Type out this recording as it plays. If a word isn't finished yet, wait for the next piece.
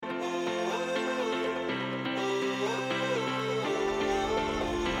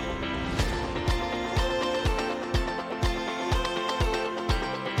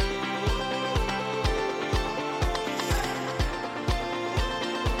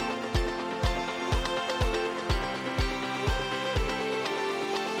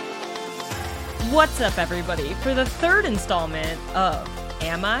What's up, everybody? For the third installment of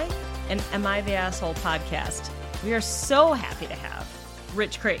Am I? And Am I the Asshole podcast, we are so happy to have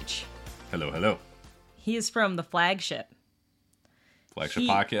Rich Craich. Hello, hello. He is from the Flagship. Flagship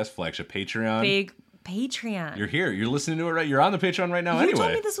podcast, Flagship Patreon. Big Patreon. You're here. You're listening to it right. You're on the Patreon right now You anyway.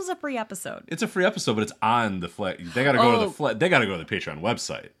 told me this was a free episode. It's a free episode, but it's on the They got to go to the They got to go to the Patreon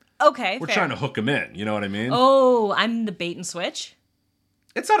website. Okay, We're fair. trying to hook them in. You know what I mean? Oh, I'm the bait and switch?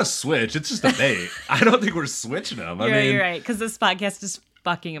 It's not a switch. It's just a bait. I don't think we're switching them. You're right, because this podcast is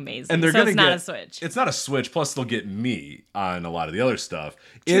fucking amazing. And they're so gonna it's not a switch. It's not a switch. Plus, they'll get me on a lot of the other stuff.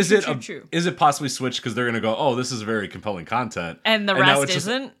 True. Is it possibly switched because they're gonna go, oh, this is very compelling content, and the rest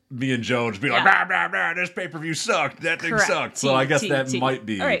isn't? Me and Joe just be like, blah, blah, blah, this pay-per-view sucked. That thing sucked. So I guess that might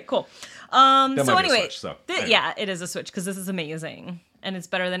be. All right, cool. So anyway, yeah, it is a switch because this is amazing and it's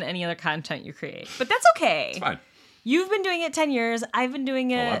better than any other content you create. But that's okay. It's fine. You've been doing it 10 years. I've been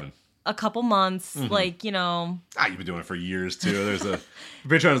doing it 11. A couple months. Mm-hmm. Like, you know. You've been doing it for years too. There's a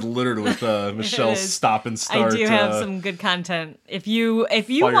Patreon is littered with Michelle's stop and start. I do have some good content. If you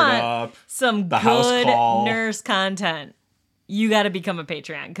want up, some good nurse content, you got to become a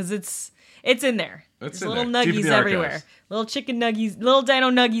Patreon because it's in there. There's little nuggies everywhere. Little chicken nuggies, little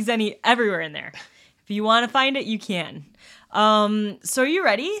dino nuggies everywhere in there. If you want to find it, you can. So are you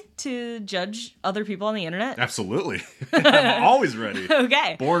ready to judge other people on the internet? Absolutely. I'm always ready.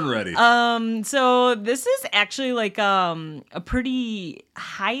 Okay. Born ready. So this is actually like a pretty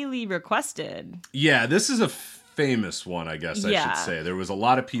highly requested. Yeah, this is a famous one, I guess I should say. There was a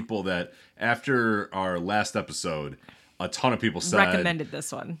lot of people that after our last episode, a ton of people said recommended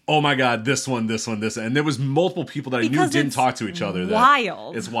this one. Oh my god, this one, and there was multiple people that I knew didn't talk to each other.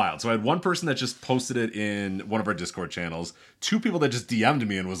 It's wild. So I had one person that just posted it in one of our Discord channels. Two people that just DM'd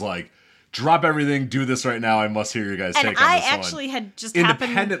me and was like, "Drop everything, do this right now. I must hear your guys' take on this one." And I actually had just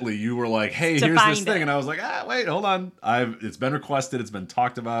independently, you were like, "Hey, here's this thing," and I was like, wait, hold on. It's been requested. It's been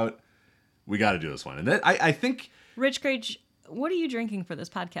talked about. We got to do this one, and I think Rich Craich. What are you drinking for this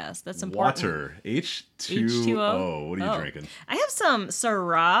podcast? That's important. Water. H2O. What are you drinking? I have some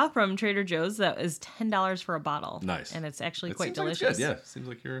Syrah from Trader Joe's that is $10 for a bottle. Nice. And it's actually quite delicious. delicious. Like it's good. Yeah, seems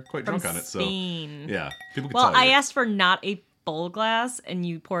like you're quite drunk on it. Spain. So, yeah, people can tell you. I asked for not a full glass, and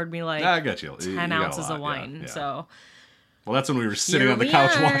you poured me like I got you. 10 ounces of wine. Yeah. So. Well, that's when we were sitting on the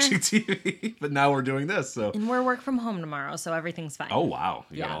couch watching TV, but now we're doing this. So. And we're work from home tomorrow, so everything's fine. Oh, wow.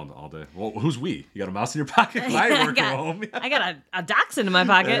 You got all day. Well, who's we? You got a mouse in your pocket? I work from home. I got a dachshund in my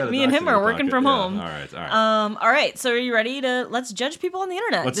pocket. Me and him are working from home. All right. All right, so are you ready to, let's judge people on the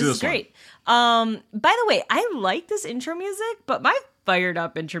internet. Let's do this is great. By the way, I like this intro music, but my fired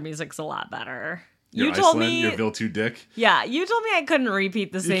up intro music's a lot better. You told me your Bill 2 Dick. Yeah, you told me I couldn't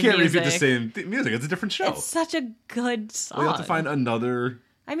repeat the same music. You can't repeat the same music. It's a different show. It's such a good song. We have to find another.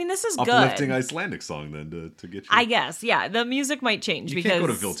 I mean, this is uplifting good. Icelandic song then to get you. I guess, yeah. The music might change because can't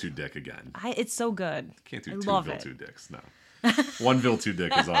go to Bill 2 Dick again. It's so good. Can't do two Bill 2 Dicks. No, one Bill 2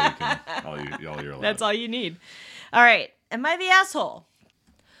 Dick is all you can. All you're allowed. That's all you need. All right. Am I the asshole?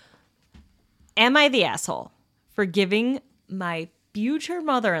 Am I the asshole for giving my future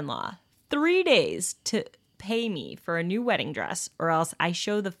mother-in-law 3 days to pay me for a new wedding dress, or else I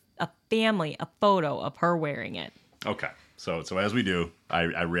show a family a photo of her wearing it? Okay. So as we do, I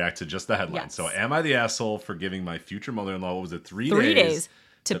react to just the headline. Yes. So am I the asshole for giving my future mother-in-law, what was it, 3 days? 3 days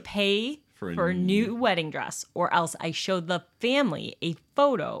to pay for a new wedding dress, or else I show the family a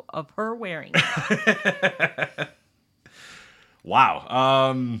photo of her wearing it.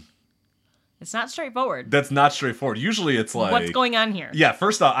 Wow. It's not straightforward. That's not straightforward. Usually it's like... What's going on here? Yeah,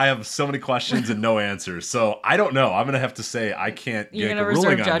 first off, I have so many questions and no answers. So I don't know. I'm going to have to say I can't make a ruling on this. You're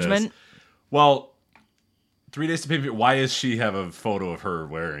going to reserve judgment? Well, 3 days to pay me. Why does she have a photo of her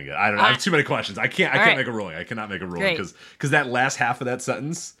wearing it? I don't know. I have too many questions. I can't make a ruling. I cannot make a ruling because that last half of that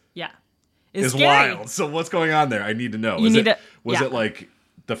sentence is wild. So what's going on there? I need to know. Was it like...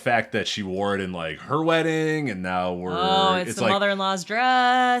 the fact that she wore it in like her wedding and now it's the like, mother-in-law's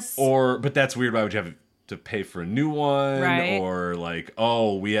dress, but that's weird. Why would you have to pay for a new one? Right. Or like,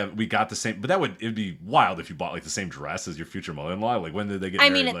 we got the same, but it'd be wild if you bought like the same dress as your future mother-in-law. Like, when did they get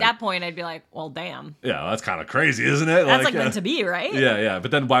married? I mean, at that point I'd be like, well, damn. Yeah, that's kind of crazy, isn't it? That's like meant to be, right? Yeah.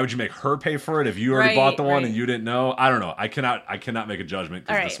 But then why would you make her pay for it if you already bought the one and you didn't know? I don't know. I cannot make a judgment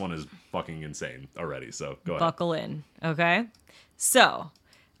because this one is fucking insane already. So go ahead. Buckle in. Okay. So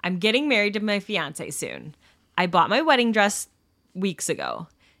I'm getting married to my fiance soon. I bought my wedding dress weeks ago.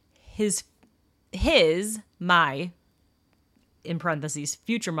 My, in parentheses,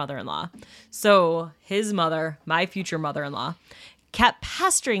 future mother-in-law. So his mother, my future mother-in-law, kept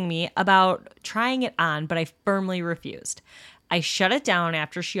pestering me about trying it on, but I firmly refused. I shut it down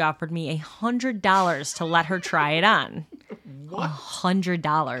after she offered me $100 to let her try it on. What?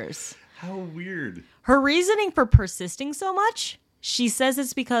 $100. How weird. Her reasoning for persisting so much, she says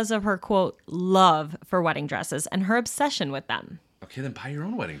it's because of her, quote, love for wedding dresses and her obsession with them. Okay, then buy your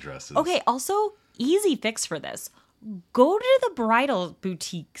own wedding dresses. Okay, also, easy fix for this. Go to the bridal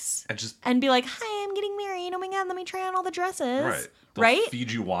boutiques and be like, hi, I'm getting married. Oh my God, let me try on all the dresses. Right. They'll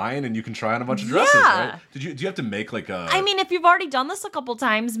feed you wine and you can try on a bunch of dresses, right? Do you have to make like a... I mean, if you've already done this a couple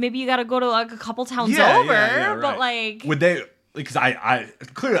times, maybe you got to go to like a couple towns over. Yeah, right. But like... Would they... Because I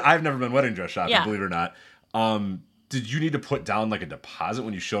clearly, I've never been wedding dress shopping, believe it or not. Did you need to put down like a deposit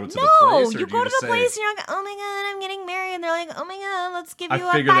when you showed up to the place? No, you go to the place and you're like, oh my God, I'm getting married. And they're like, oh my God, let's give you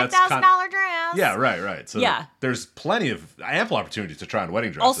a $5,000 dress. Yeah, right. So there's plenty of ample opportunities to try on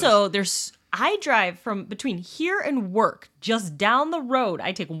wedding dresses. Also, I drive from between here and work, just down the road.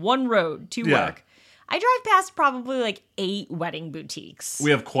 I take one road to work. I drive past probably like 8 wedding boutiques.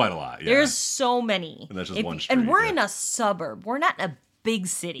 We have quite a lot. Yeah. There's so many. And that's just one street. And we're in a suburb. We're not in a big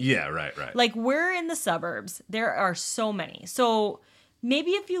city. Yeah, right. Like, we're in the suburbs. There are so many. So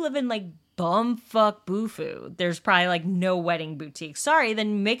maybe if you live in like bumfuck Bufu, there's probably like no wedding boutiques. Sorry,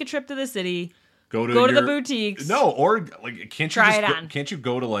 then make a trip to the city. Go to the boutiques. No, or like can't you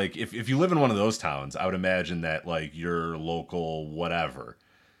go to like if you live in one of those towns, I would imagine that like your local whatever.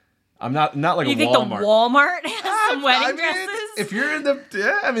 I'm not like you a Walmart. You think the Walmart has some wedding dresses? If you're in the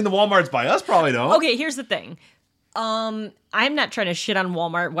the Walmart's by us probably don't. Okay, here's the thing. I'm not trying to shit on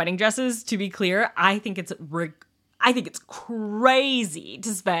Walmart wedding dresses, to be clear. I think it's crazy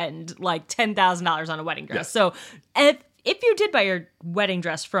to spend like $10,000 on a wedding dress. Yes. So if you did buy your wedding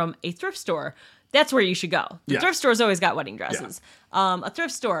dress from a thrift store, that's where you should go. The thrift store's always got wedding dresses. Yeah. A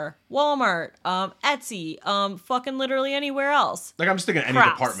thrift store, Walmart, Etsy, fucking literally anywhere else. Like I'm just thinking any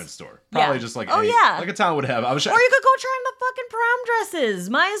department store. Probably just like like a town would have. Or you could go try on the fucking prom dresses.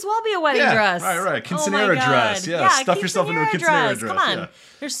 Might as well be a wedding dress. Right. Quinceanera dress. Yeah, stuff yourself into a quinceanera dress. Come on.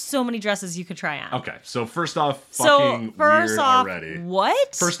 There's so many dresses you could try on. Okay, so first off, weird already.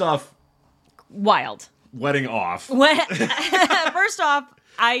 What? First off, wild. Wedding off. First off,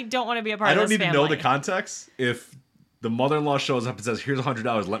 I don't want to be a part of this family. I don't need to know the context. If the mother-in-law shows up and says, here's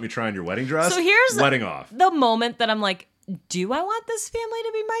 $100, let me try on your wedding dress, so here's wedding off. The moment that I'm like, do I want this family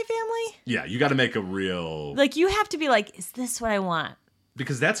to be my family? Yeah, you got to make a real... Like, you have to be like, is this what I want?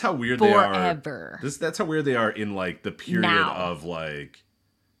 Because that's how weird they are. Forever. That's how weird they are in, like, the period of, like,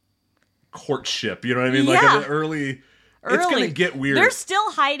 courtship. You know what I mean? Like, in the early... It's going to get weird. They're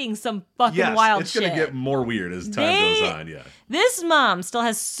still hiding some fucking wild shit. It's going to get more weird as time goes on, This mom still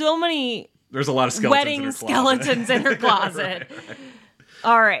has so many... There's a lot of skeletons in her closet. Right.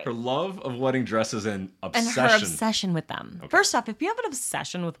 All right. Her love of wedding dresses and obsession. And her obsession with them. Okay. First off, if you have an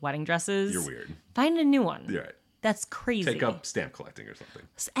obsession with wedding dresses... You're weird. Find a new one. You're right. That's crazy. Take up stamp collecting or something.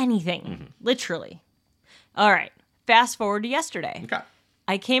 Anything. Mm-hmm. Literally. All right. Fast forward to yesterday. Okay.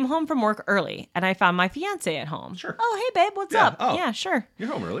 I came home from work early, and I found my fiance at home. Sure. Oh, hey, babe, what's up? Oh, yeah, sure. You're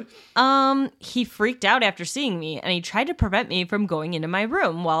home early. He freaked out after seeing me, and he tried to prevent me from going into my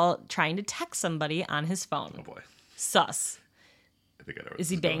room while trying to text somebody on his phone. Oh, boy. Sus. I think I know. Is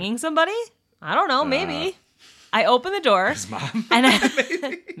he banging somebody? I don't know. Maybe. I opened the door. His mom? And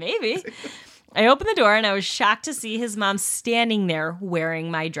maybe. I opened the door, and I was shocked to see his mom standing there wearing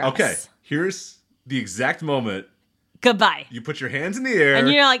my dress. Okay, here's the exact moment. Goodbye. You put your hands in the air. And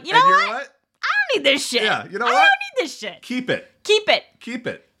you're like, you know what? I don't need this shit. Yeah, you know what? I don't need this shit. Keep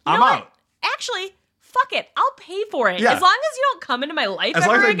it. I'm out. Actually, fuck it. I'll pay for it. Yeah. As long as you don't come into my life as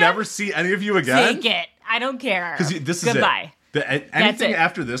long as I never see any of you again. Take it. I don't care. Because this is Goodbye. Anything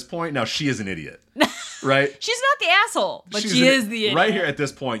after this point, now she is an idiot. Right? She's not the asshole, but she is the idiot. Right here at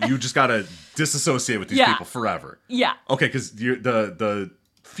this point, you just got to disassociate with these people forever. Yeah. Okay, because the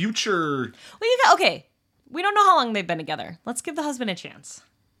future... Well, okay. We don't know how long they've been together. Let's give the husband a chance.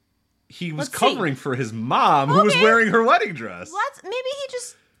 He was covering for his mom, who was wearing her wedding dress. Maybe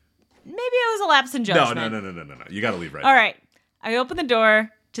it was a lapse in judgment. No. You got to leave right All right. I opened the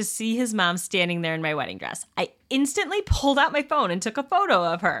door to see his mom standing there in my wedding dress. I instantly pulled out my phone and took a photo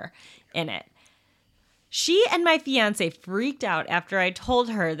of her in it. She and my fiance freaked out after I told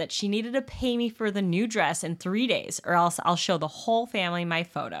her that she needed to pay me for the new dress in 3 days, or else I'll show the whole family my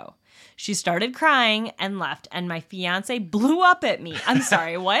photo. She started crying and left, and my fiance blew up at me. I'm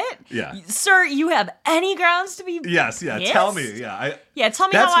sorry, what? Yeah. Sir, you have any grounds to be Yes, yeah. pissed? Tell me. Yeah. Tell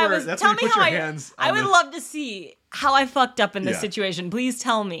me how I was. Tell me how I would love to see how I fucked up in this situation. Please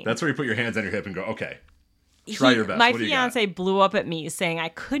tell me. That's where you put your hands on your hip and go, okay, try your best. My fiance blew up at me saying I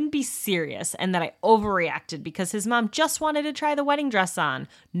couldn't be serious and that I overreacted because his mom just wanted to try the wedding dress on.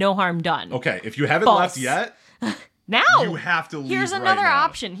 No harm done. Okay, if you haven't left yet... Now. You have to leave. Here's another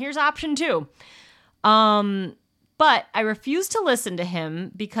option. Here's option 2. But I refuse to listen to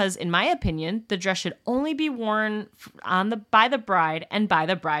him because, in my opinion, the dress should only be worn by the bride and by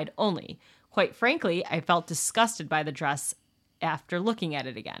the bride only. Quite frankly, I felt disgusted by the dress after looking at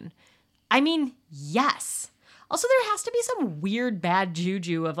it again. I mean, yes. Also, there has to be some weird bad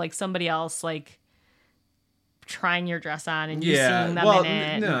juju of like somebody else like trying your dress on and you seeing them in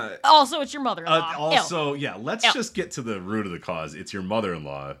it. No. Also, it's your mother-in-law. Let's just get to the root of the cause. It's your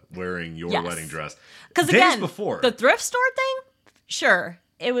mother-in-law wearing your wedding dress. Because again, before the thrift store thing, sure,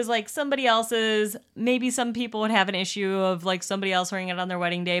 it was like somebody else's. Maybe some people would have an issue of like somebody else wearing it on their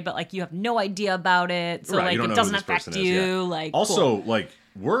wedding day, but like you have no idea about it, so like it doesn't affect you. Like also, like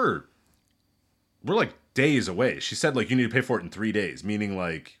we're like days away. She said like you need to pay for it in 3 days, meaning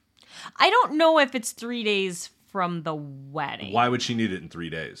like I don't know if it's 3 days from the wedding. Why would she need it in 3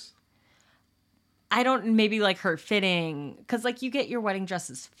 days? I don't, maybe like her fitting, because like you get your wedding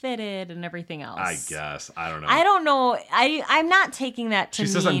dresses fitted and everything else. I guess. I don't know. I don't know. I'm not taking that to She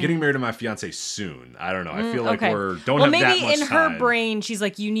says, I'm getting married to my fiance soon. I don't know. I feel like don't have that much time. Well, maybe in her brain, she's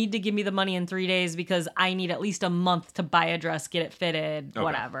like, you need to give me the money in 3 days because I need at least a month to buy a dress, get it fitted,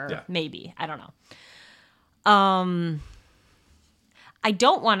 whatever. Yeah. Maybe. I don't know. I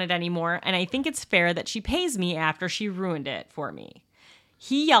don't want it anymore, and I think it's fair that she pays me after she ruined it for me.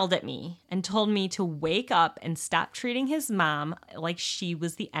 He yelled at me and told me to wake up and stop treating his mom like she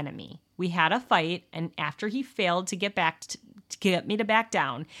was the enemy. We had a fight, and after he failed to get me to back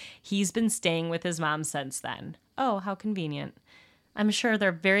down, he's been staying with his mom since then. Oh, how convenient. I'm sure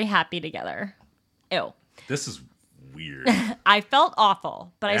they're very happy together. Ew. This is weird. I felt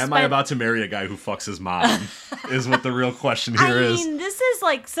awful, but Am I about to marry a guy who fucks his mom? Is what the real question here is. I mean, this is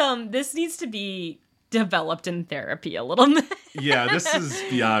like this needs to be developed in therapy a little bit. Yeah, this is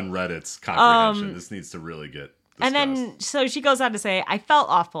beyond Reddit's comprehension. This needs to really get discussed. And then, so she goes on to say, I felt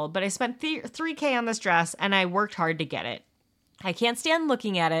awful, but I spent $3K on this dress, and I worked hard to get it. I can't stand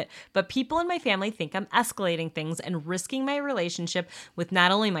looking at it, but people in my family think I'm escalating things and risking my relationship with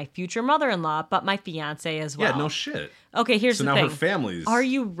not only my future mother-in-law, but my fiance as well. Yeah, no shit. Okay, here's the thing. So now her family's... Are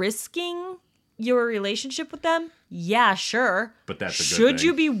you risking your relationship with them? Yeah, sure. But that's a good Should thing.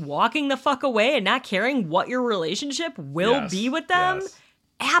 you be walking the fuck away and not caring what your relationship will be with them? Yes.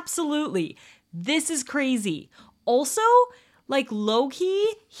 Absolutely. This is crazy. Also, like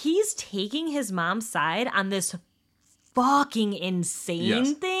low-key, he's taking his mom's side on this fucking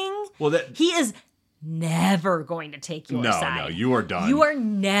insane thing. Well, he is never going to take your side. No, you are done. You are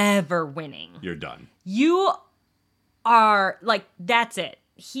never winning. You're done. You are, like, that's it.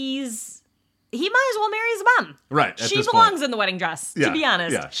 He might as well marry his mom. Right. She belongs in the wedding dress, to be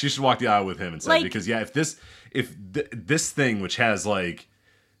honest. Yeah, she should walk the aisle with him instead. Like, because, if this thing, which has, like,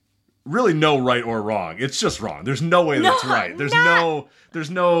 really no right or wrong, it's just wrong. There's no way that's right. There's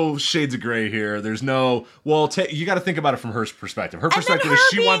no shades of gray here. There's no, you got to think about it from her perspective. Her perspective is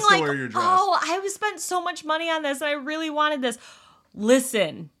she wants to wear your dress. Oh, I spent so much money on this and I really wanted this.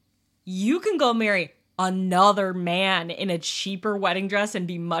 Listen, you can go marry another man in a cheaper wedding dress and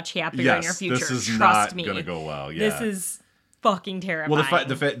be much happier in your future. This is Trust not gonna go well. Yeah, this is fucking terrifying. Well,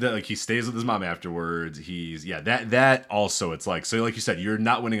 the fact that like he stays with his mom afterwards, that also, it's like, so like you said, you're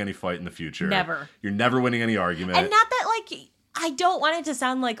not winning any fight in the future. Never. You're never winning any argument. And not that like I don't want it to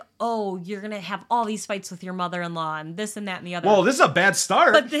sound like, oh, you're gonna have all these fights with your mother-in-law and this and that and the other. Well, this is a bad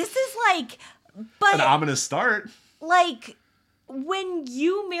start. But this is like, an ominous start. Like, when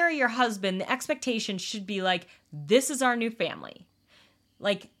you marry your husband, the expectation should be like, this is our new family.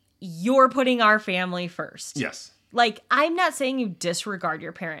 Like, you're putting our family first. Yes. Like, I'm not saying you disregard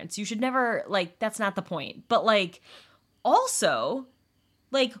your parents. You should never, like, that's not the point. But, like, also,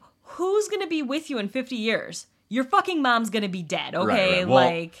 like, who's going to be with you in 50 years? Your fucking mom's going to be dead, okay? Right. Well,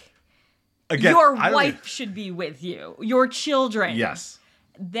 like, again, your wife should be with you. Your children. Yes.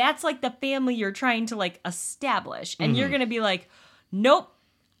 That's, like, the family you're trying to, like, establish. And you're going to be like, nope,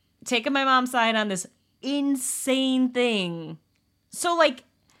 taking my mom's side on this insane thing. So, like...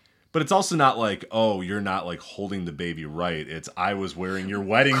 But it's also not like, oh, you're not, like, holding the baby right. It's, I was wearing your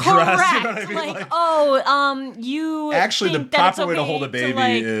wedding dress. You know what I mean? Like, you actually, think the proper okay way to hold a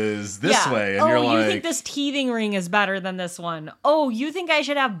baby is this way. And you're like... you think this teething ring is better than this one. Oh, you think I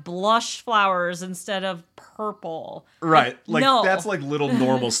should have blush flowers instead of purple. Right. Like, no. That's, like, little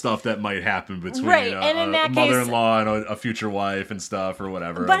normal stuff that might happen between a mother-in-law and a future wife and stuff or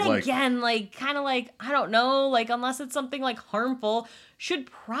whatever. But again, like, kind of like, I don't know, like, unless it's something, like, harmful...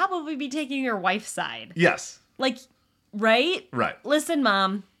 should probably be taking your wife's side. Yes. Like, right? Right. Listen,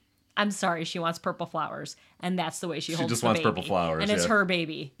 Mom, I'm sorry, she wants purple flowers. And that's the way she holds the baby. She just wants purple flowers. And it's her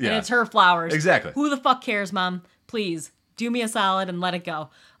baby. Yeah. And it's her flowers. Exactly. Who the fuck cares, Mom? please do me a solid and let it go.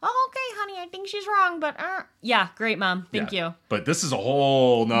 Oh, okay, honey, I think she's wrong, but yeah, great, Mom. Thank you. But this is a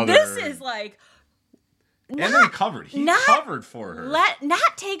whole nother. This is like. And then he covered for her.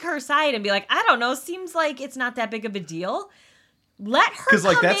 Not take her side and be like, I don't know, seems like it's not that big of a deal. Let her Because,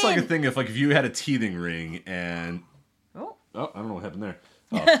 like, that's like a thing if you had a teething ring and... Oh, I don't know what happened there.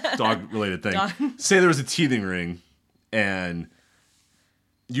 Oh, dog-related thing. Say there was a teething ring and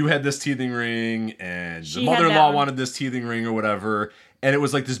you had this teething ring and the mother-in-law wanted this teething ring or whatever, and it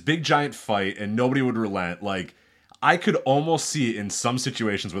was like this big giant fight and nobody would relent. Like, I could almost see it in some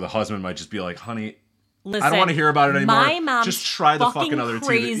situations where the husband might just be like, honey, listen, I don't want to hear about it anymore. My mom's just try the fucking other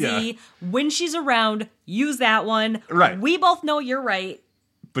crazy. TV. Yeah. When she's around, use that one. Right. We both know you're right.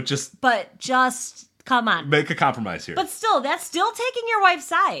 But just come on. Make a compromise here. But still, that's still taking your wife's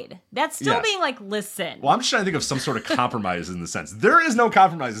side. That's still being like, listen. Well, I'm just trying to think of some sort of compromise in the sense. There is no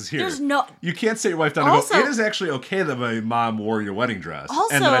compromises here. There's no. You can't sit your wife down and go, it is actually okay that my mom wore your wedding dress.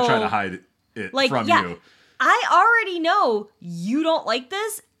 Also, and then I try to hide it from you. I already know you don't like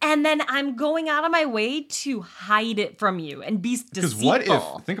this, and then I'm going out of my way to hide it from you and be deceitful.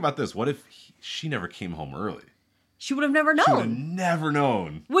 Because think about this, what if she never came home early? She would have never known. She would have never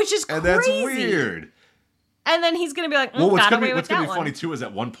known. Which is crazy. And that's weird. And then he's going to be like, what's going to be funny, too, is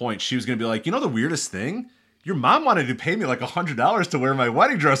at one point she was going to be like, you know the weirdest thing? Your mom wanted to pay me like $100 to wear my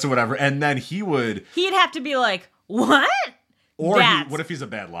wedding dress or whatever, and then he'd have to be like, what? Or what if he's a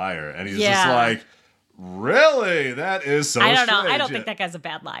bad liar? And he's just like, really? That is so I don't strange. know. I don't think that guy's a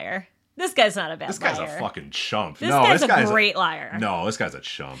bad liar. This guy's not a bad liar. This guy's a fucking chump. This guy's a great liar. No, this guy's a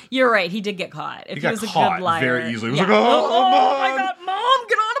chump. You're right. He did get caught. If he was a good liar. Very easily. He was like, oh my God, Mom,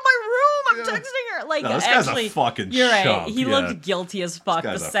 get out of my room. I'm texting her. Like, this guy's a fucking you're chump. Right. He looked guilty as fuck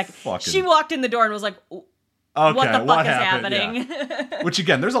the second. She walked in the door and was like, okay, what the fuck is happening? Yeah. Which,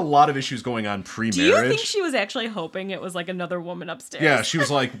 again, there's a lot of issues going on pre-marriage. Do you think she was actually hoping it was like another woman upstairs? Yeah, she was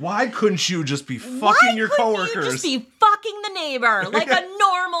like, why couldn't you just be fucking your coworkers? Why couldn't you just be fucking the neighbor like a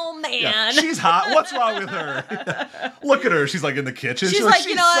normal man? Yeah, she's hot. What's wrong with her? Look at her. She's like in the kitchen. She's like,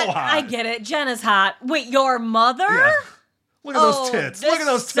 you know what? So hot. I get it. Jenna's hot. Wait, your mother? Yeah. Look at those tits. Look at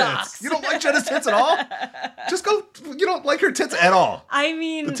those tits. You don't like Jenna's tits at all? Just go. You don't like her tits at all. I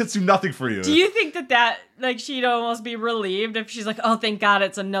mean, the tits do nothing for you. Do you think that like she'd almost be relieved if she's like, oh, thank God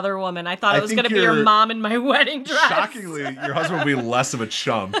it's another woman. I thought it was going to be your mom in my wedding dress. Shockingly, your husband would be less of a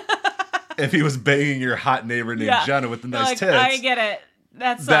chump if he was banging your hot neighbor named Jenna with the nice tits. I get it.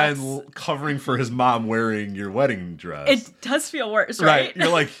 That sucks. Than covering for his mom wearing your wedding dress. It does feel worse, right? You're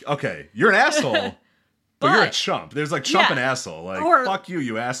like, okay, you're an asshole. But you're a chump. There's like chump and asshole. Like, fuck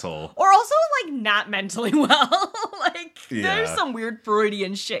you asshole. Or also like not mentally well. Like there's some weird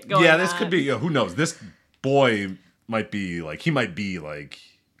Freudian shit going on. Yeah, this could be, who knows? This boy might be like,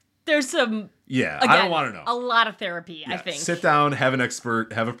 there's some, again, I don't want to know. A lot of therapy, I think. Sit down, have an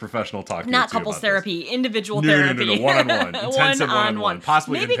expert, have a professional talk to you. Not couples therapy, individual therapy. No, one-on-one. Intensive one-on-one.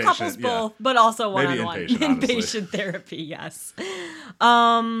 Possibly maybe inpatient. Couples both, but also one-on-one. Maybe Inpatient therapy, yes.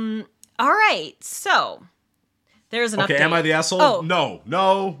 All right, so there's an update. Okay, am I the asshole? Oh.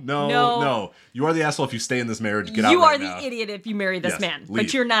 No. You are the asshole if you stay in this marriage. Get out right now. You are the idiot if you marry this man. Leave.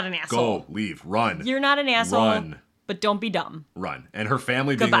 But you're not an asshole. Go, leave, run. You're not an asshole. Run. But don't be dumb. Run. And her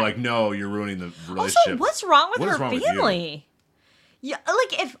family being like, no, you're ruining the relationship. Also, what's wrong with her family? Yeah,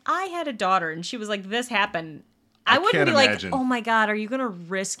 like if I had a daughter and she was like, this happened, I wouldn't be like, oh my God, are you going to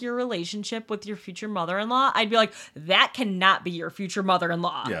risk your relationship with your future mother-in-law? I'd be like, that cannot be your future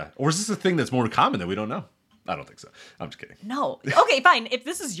mother-in-law. Yeah. Or is this a thing that's more common that we don't know? I don't think so. I'm just kidding. No. Okay, fine. If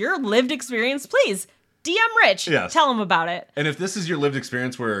this is your lived experience, please DM Rich. Yes. Tell him about it. And if this is your lived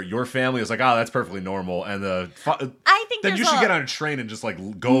experience where your family is like, oh, that's perfectly normal, and I think then you should get on a train and just like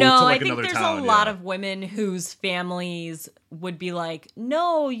go to like another town. I think there's a lot of women whose families would be like,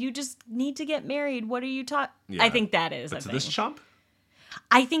 no, you just need to get married. What are you talking? Yeah. I think that is. But to this chump?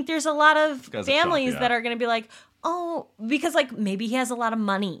 I think there's a lot of families that are going to be like, oh, because like maybe he has a lot of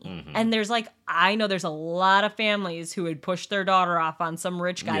money. Mm-hmm. And there's like, I know there's a lot of families who would push their daughter off on some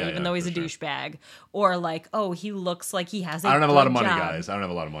rich guy, even though he's a douchebag. Or like, oh, he looks like he has a I don't have a lot of money, guys. I don't have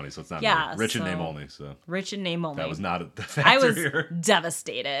a lot of money, so it's not rich in name only. So rich in name only. That was not the factor I was here.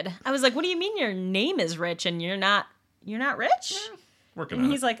 Devastated. I was like, what do you mean your name is rich and you're not rich? Working and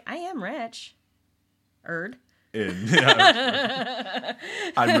on he's like, I am rich. I'm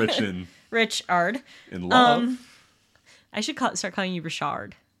rich in Richard. In love. I should start calling you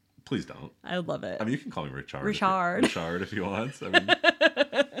Richard. Please don't. I love it. I mean, you can call me Richard. Richard if you want. I mean.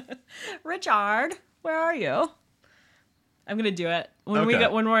 Richard, where are you? I'm gonna do it when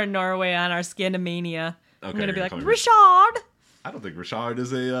we're in Norway on our Scandamania. Okay, I'm gonna be like Richard. I don't think Richard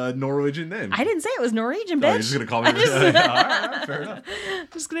is a Norwegian name. I didn't say it was Norwegian, bitch. Oh, you're just going to call me Richard? All right, fair enough. I'm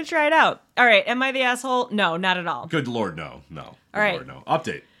just going to try it out. All right, am I the asshole? No, not at all. Good Lord, no. All right. Lord, no.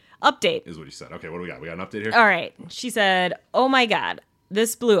 Update. Update. Is what you said. Okay, what do we got? We got an update here? All right. She said, oh my God,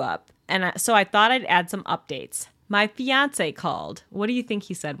 this blew up. And so I thought I'd add some updates. My fiance called. What do you think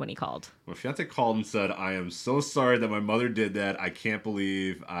he said when he called? My fiance called and said, I am so sorry that my mother did that. I can't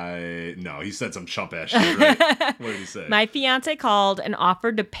believe No, he said some chump ass shit, right? What did he say? My fiance called and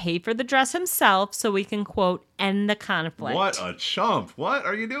offered to pay for the dress himself so we can, quote, end the conflict. What a chump. What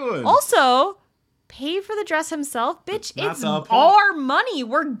are you doing? Also, pay for the dress himself? Bitch, it's our money.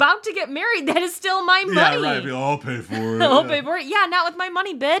 We're about to get married. That is still my money. Yeah, right. I'll pay for it. I'll pay for it. Yeah, not with my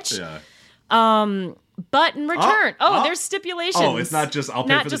money, bitch. Yeah. But in return, there's stipulations. Oh, it's not just I'll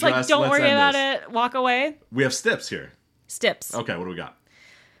pay for the dress. Not just like don't worry about it, walk away. We have steps here. Steps. Okay, what do we got?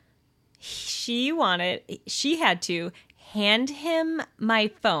 She had to hand him my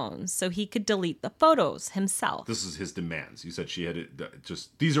phone so he could delete the photos himself. This is his demands. You said she had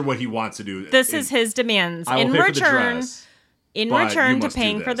these are what he wants to do. This is his demands. In return to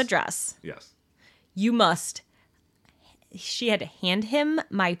paying for the dress. Yes. She had to hand him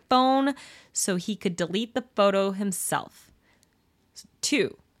my phone so he could delete the photo himself.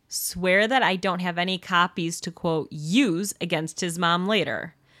 2, swear that I don't have any copies to, quote, use against his mom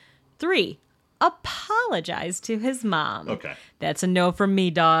later. 3, apologize to his mom. Okay. That's a no from me,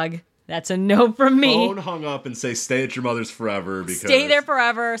 dog. That's a no from me. Phone hung up and say, stay at your mother's forever. Because stay there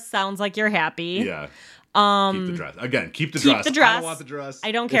forever. Sounds like you're happy. Yeah. Keep the dress. Again, keep the dress. The dress. I don't want the dress.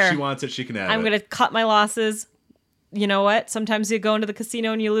 I don't care. If she wants it, she can have it. I'm going to cut my losses. You know what? Sometimes you go into the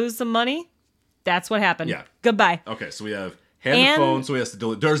casino and you lose some money. That's what happened. Yeah. Goodbye. Okay, so we have hand the phone, so he has to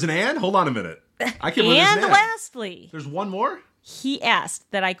delete. There's an and? Hold on a minute. I can't believe And lastly. There's one more? He asked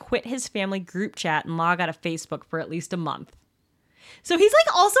that I quit his family group chat and log out of Facebook for at least a month. So he's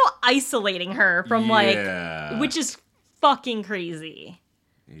like also isolating her from which is fucking crazy.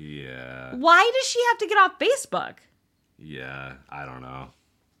 Yeah. Why does she have to get off Facebook? Yeah, I don't know.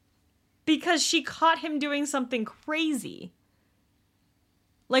 Because she caught him doing something crazy.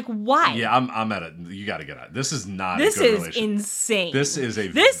 Like, why? Yeah, I'm at it. You got to get out. This is not this a good relationship. This is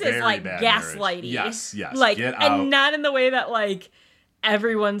insane. This is like bad gaslighting. Yes. Like, get out. And not in the way that, like,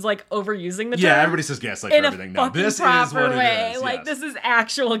 everyone's, like, overusing the term. Yeah, everybody says gaslight for everything. No, this is what it is. Like, this is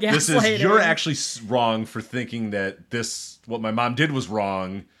actual gaslighting. You're actually wrong for thinking that what my mom did was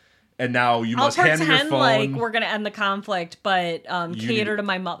wrong. And now you must hand me your phone. I'll pretend like we're going to end the conflict, but cater to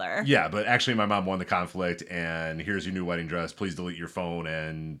my mother. Yeah, but actually my mom won the conflict, and here's your new wedding dress. Please delete your phone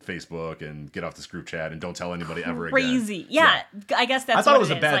and Facebook and get off this group chat and don't tell anybody ever again. Crazy. Yeah, I guess that's I thought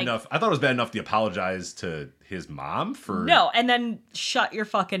what it was bad enough. I thought it was bad enough to apologize to his mom for... No, and then shut your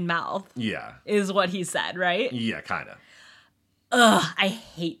fucking mouth. Yeah. Is what he said, right? Yeah, kind of. Ugh, I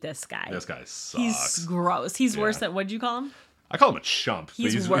hate this guy. This guy sucks. He's gross. He's worse than... What'd you call him? I call him a chump.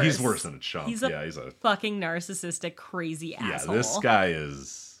 He's worse than a chump. He's a fucking narcissistic, crazy asshole. Yeah, this guy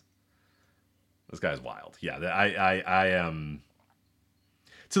is wild. Yeah, I am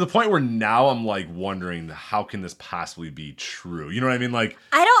to the point where now I'm like wondering how can this possibly be true? You know what I mean? Like,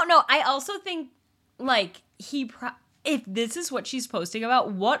 I don't know. I also think like if this is what she's posting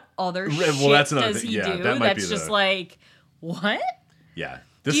about, what other shit does he do? That's just like, what? Yeah.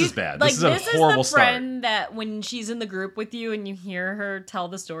 This is bad. Like, this is a horrible start. This is the friend that when she's in the group with you and you hear her tell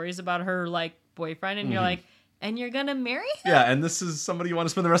the stories about her like boyfriend and you're like, and you're gonna marry him? Yeah, and this is somebody you want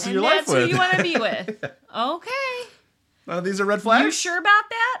to spend the rest of your life with. That's who you want to be with. Okay. These are red flags? You sure about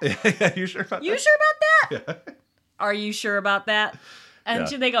that? Yeah, you sure about that? You sure about that? Yeah. Are you sure about that? And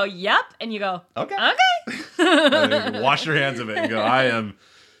they go, yep. And you go, okay. And you wash your hands of it and go, I am...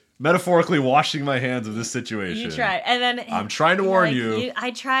 metaphorically washing my hands of this situation. You tried. And then I'm trying to warn you. I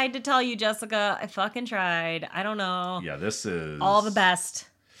tried to tell you, Jessica. I fucking tried. I don't know. Yeah, this is... all the best.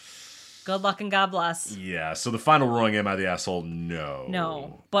 Good luck and God bless. Yeah, so the final ruling, am I the asshole? No.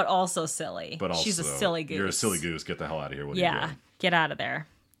 No, but also silly. But also, she's a silly goose. You're a silly goose. Get the hell out of here. What are you doing? Get out of there.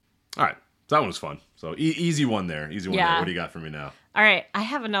 All right. So that one was fun. So easy one there. Easy one there. What do you got for me now? All right. I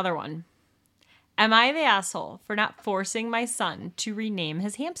have another one. Am I the asshole for not forcing my son to rename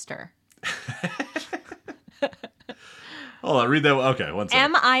his hamster? Hold on, read that. Okay, one second.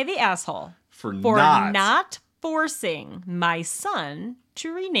 Am I the asshole for not forcing my son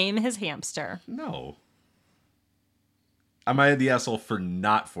to rename his hamster? No. Am I the asshole for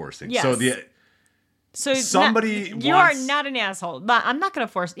not forcing? Yes. So somebody you are not an asshole. But I'm not going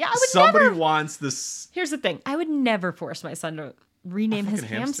to force. Yeah, I would somebody wants this. Here's the thing. I would never force my son to rename his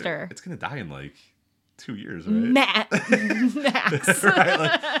hamster. It's going to die in like 2 years, right? Max. Right?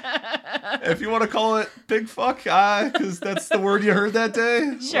 Like, if you want to call it big fuck, because that's the word you heard that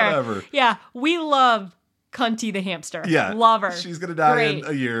day. Sure. Whatever. Yeah, we love Cunty the hamster. Yeah. Love her. She's going to die in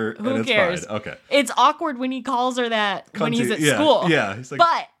a year. Who and cares? It's fine. Okay. It's awkward when he calls her that when he's at school. Yeah. He's like,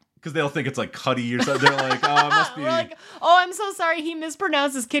 but because they'll think it's like Cuddy or something. They're like, oh, it must be. We're like, oh, I'm so sorry. He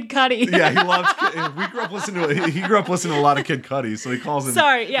mispronounces Kid Cudi. Yeah, he loves. We grew up listening to. He grew up listening to a lot of Kid Cudi, so he calls him.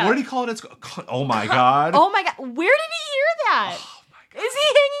 Sorry, yeah. What did he call it? Oh my god. Oh my god. Where did he hear that? Oh my god. Is he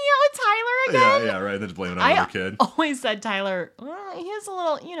hanging out with Tyler again? Yeah, right. Then just blaming it on another kid. I always said Tyler. Well, he has a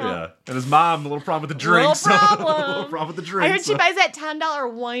little, Yeah, and his mom, a little problem with the drinks. Little problem. A little problem with the drinks. I heard she buys that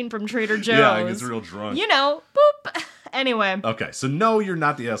 $10 wine from Trader Joe's. Yeah, he gets real drunk. Boop. Anyway. Okay, so no, you're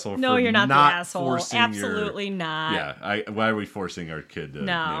not the asshole. No, you're not the asshole. Absolutely not. Yeah, why are we forcing our kid to name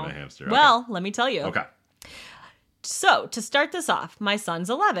a hamster? Okay. Well, let me tell you. Okay. So, to start this off, my son's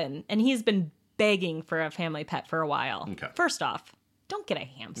 11, and he's been begging for a family pet for a while. Okay. First off, don't get a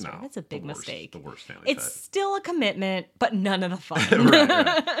hamster. No, That's a big mistake. The worst family It's pet. still a commitment, but none of the fun.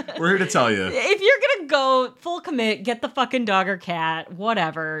 right. We're here to tell you. If you're going to go full commit, get the fucking dog or cat,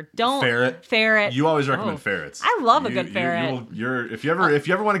 whatever. Don't ferret. You always recommend ferrets. I love a good ferret. If you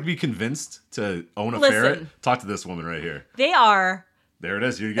ever want to be convinced to own a ferret, talk to this woman right here. They are. There it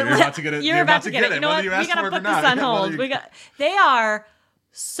is. You're about to get it. You're about to get it. You know what? We got to put this on hold. They are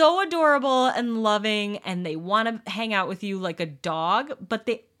so adorable and loving, and they want to hang out with you like a dog, but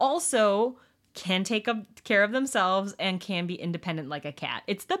they also can take care of themselves and can be independent like a cat.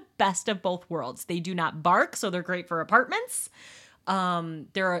 It's the best of both worlds. They do not bark, so they're great for apartments.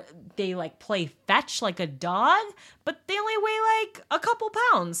 They like play fetch like a dog, but they only weigh like a couple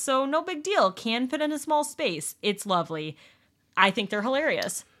pounds, so no big deal. Can fit in a small space. It's lovely. I think they're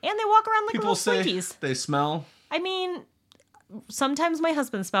hilarious, and they walk around like little slinkies. They smell. I mean, sometimes my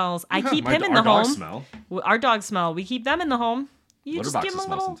husband smells. I keep him in the home. Smell. Our dogs smell. We keep them in the home. Litter boxes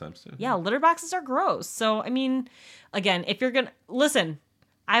smell sometimes too. Yeah, litter boxes are gross. So I mean, again, if you're gonna listen,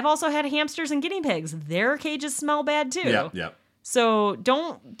 I've also had hamsters and guinea pigs. Their cages smell bad too. Yeah. So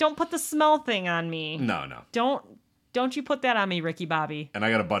don't put the smell thing on me. No. Don't you put that on me, Ricky Bobby. And I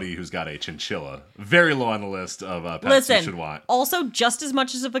got a buddy who's got a chinchilla. Very low on the list of pets you should want. Also just as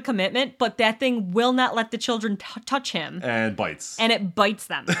much as of a commitment, but that thing will not let the children touch him. And bites. And it bites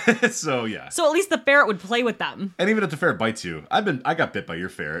them. So, yeah. So at least the ferret would play with them. And even if the ferret bites you, I got bit by your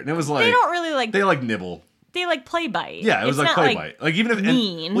ferret. And it was like... They don't really like... They like nibble. They like play bite. Yeah, it was like play bite. Like even if...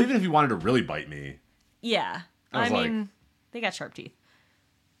 mean. Well, even if you wanted to really bite me. Yeah. I mean, they got sharp teeth.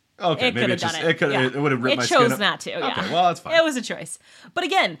 Okay, it maybe it would have ripped my skin up. It chose not to, yeah. Okay, well, that's fine. It was a choice. But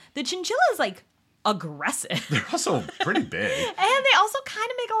again, the chinchilla is, like, aggressive. They're also pretty big. And they also kind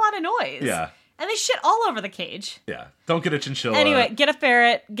of make a lot of noise. Yeah. And they shit all over the cage. Yeah. Don't get a chinchilla. Anyway, get a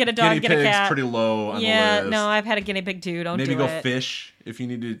ferret, get a dog, get a cat. Guinea pig's pretty low on the list. Yeah, no, I've had a guinea pig too. Don't do it. Maybe go fish if you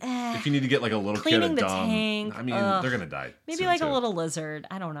need to get like a little kid a Cleaning the dumb. tank. I mean, they're gonna die. Maybe like a little lizard.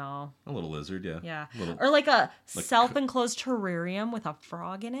 I don't know. A little lizard, yeah. Yeah. Or like a self-enclosed terrarium with a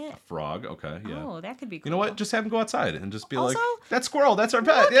frog in it. A frog, okay, yeah. Oh, that could be cool. You know what? Just have them go outside and just be like, that squirrel, that's our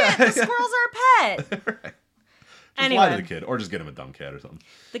pet. Yeah. The squirrel's our pet. Right. Anyway. Lie to the kid, or just get him a dumb cat or something.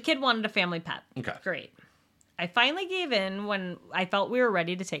 The kid wanted a family pet. Okay. Great. I finally gave in when I felt we were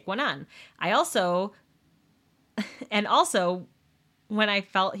ready to take one on. Also, when I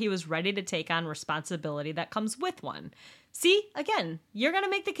felt he was ready to take on responsibility that comes with one. See, again, you're going to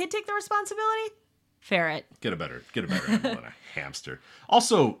make the kid take the responsibility? Ferret. Get a better animal than a hamster.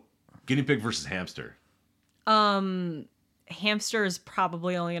 Also, guinea pig versus hamster. Hamster is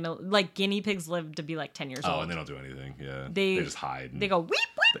probably only going to, like, guinea pigs live to be like 10 years old. Oh, and they don't do anything. Yeah. They just hide. They go weep,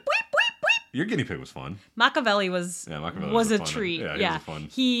 weep, weep, weep, weep. Your guinea pig was fun. Machiavelli was a treat. Yeah.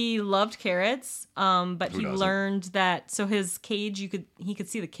 He loved carrots, but he learned that, so his cage, he could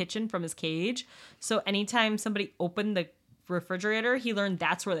see the kitchen from his cage. So anytime somebody opened the refrigerator, he learned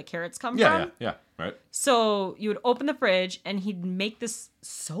that's where the carrots come from. Yeah, right. So you would open the fridge and he'd make this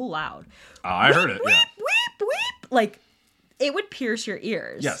so loud. Oh, I heard it. Weep, weep, weep. Like, it would pierce your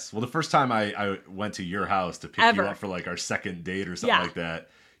ears. Yes. Well, the first time I went to your house to pick you up for like our second date or something like that,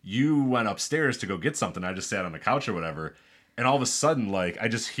 you went upstairs to go get something. I just sat on the couch or whatever. And all of a sudden, like, I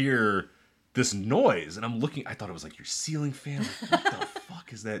just hear this noise. And I'm looking, I thought it was like your ceiling fan. Like, what the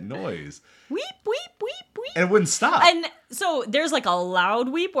fuck is that noise? Weep, weep, weep, weep. And it wouldn't stop. And so there's like a loud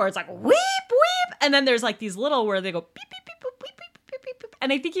weep where it's like, weep, weep. And then there's like these little where they go, beep, beep, beep, beep, beep, beep, beep, beep.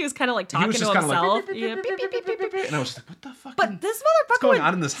 And I think he was kind of like talking to himself. Like, beep, beep, beep, beep, beep, beep, beep. And I was just like, what the fuck? But this motherfucker what's going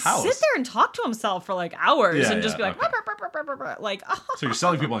on in this house? Sit there and talk to himself for like hours and just be like, like, oh. So you're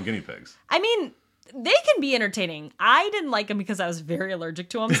selling people on guinea pigs? I mean, They can be entertaining. I didn't like them because I was very allergic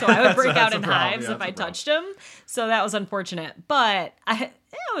to them, so I would break out in hives if I touched them. So that was unfortunate, but it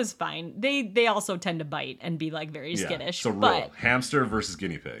was fine. They also tend to bite and be like very skittish. So but hamster versus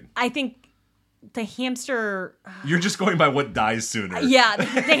guinea pig. I think the hamster... You're just going by what dies sooner. Yeah, the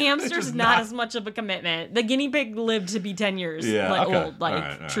hamster's not as much of a commitment. The guinea pig lived to be 10 years old,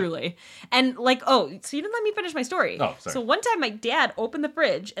 truly. And so you didn't let me finish my story. Oh, sorry. So one time my dad opened the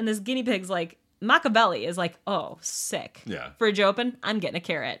fridge and this guinea pig's like, Machiavelli is like, oh, sick. Yeah. Fridge open, I'm getting a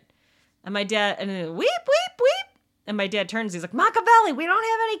carrot. And my dad, and then, weep, weep, weep. And my dad turns, he's like, Machiavelli, we don't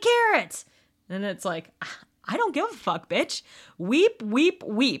have any carrots. And it's like, I don't give a fuck, bitch. Weep, weep,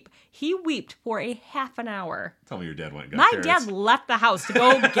 weep. He weeped for a half an hour. Tell me your dad went and got carrots. My dad left the house to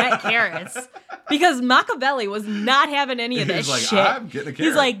go get carrots because Machiavelli was not having any of this shit. I'm getting a carrot.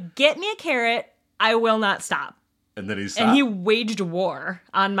 He's like, get me a carrot. I will not stop. And then he stopped. And he waged war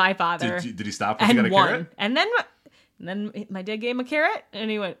on my father. Did he stop when he got a carrot? And then my dad gave him a carrot, and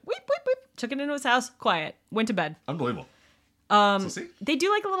he went, weep, weep, weep, took it into his house, quiet, went to bed. Unbelievable. They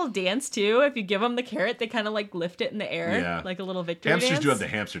do like a little dance, too. If you give them the carrot, they kind of like lift it in the air, like a little victory Hamsters dance. do have the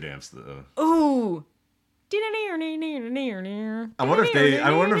hamster dance, though. Ooh. I wonder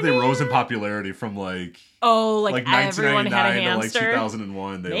if they rose in popularity from like everyone had a hamster to like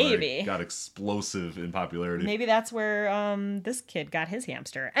 2001. They maybe got explosive in popularity. Maybe that's where this kid got his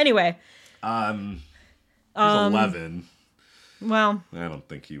hamster. Anyway, he was 11. Well, I don't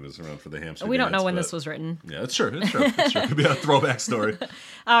think he was around for the hamster. We don't know when this was written. Yeah, it's true. It could be a throwback story.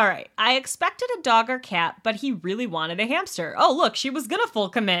 All right. I expected a dog or cat, but he really wanted a hamster. Oh, look, she was gonna full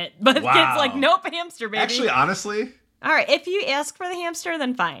commit, but the kid's like, nope, hamster, baby. Actually, honestly. All right. If you ask for the hamster,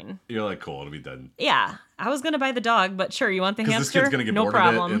 then fine. You're like, cool, it'll be done. Yeah, I was gonna buy the dog, but sure, you want the hamster? Because this kid's gonna get no bored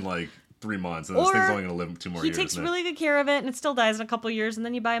problem. of it in like 3 months, and this thing's only gonna live 2 more years. He takes really good care of it, and it still dies in a couple of years, and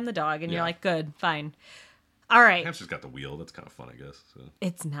then you buy him the dog, and you're like, good, fine. All right. Hamster's got the wheel. That's kind of fun, I guess. So.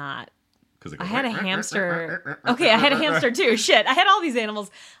 It's not. I had a hamster. Okay, I had a hamster too. Shit, I had all these animals.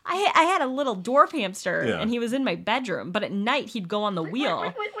 I had a little dwarf hamster, and he was in my bedroom. But at night, he'd go on the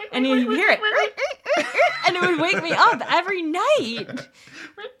wheel, and you'd hear it, and it would wake me up every night.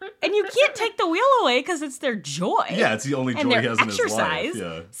 And you can't take the wheel away because it's their joy. Yeah, it's the only joy he has in his life.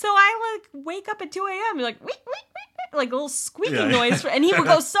 Yeah. So I wake up at 2 a.m. You're like, like a little squeaking noise, and he would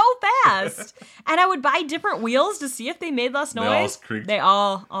go so fast. And I would buy different wheels to see if they made less noise. They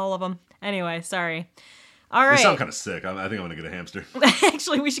all of them. Anyway, sorry. All right. They sound kind of sick. I think I'm gonna get a hamster.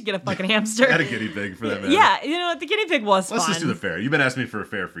 Actually, we should get a fucking hamster. I had a guinea pig for that, man. Yeah, you know what? The guinea pig was fun. Let's just do the fair. You've been asking me for a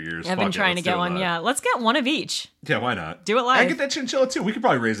fair for years. I've been trying to get one. Yeah, let's get one of each. Yeah, why not? Do it live. I get that chinchilla too. We could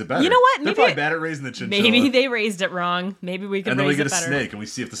probably raise it better. You know what? They're probably bad at raising the chinchilla. Maybe they raised it wrong. Maybe we could. And then raise we get it better. a snake, and we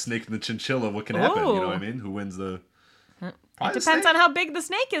see if the snake and the chinchilla, what can happen. You know what I mean? Who wins the? It depends on how big the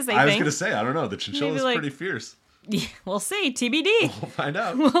snake is. I was gonna say, I don't know. The chinchilla is pretty fierce. Yeah, we'll see. TBD. We'll find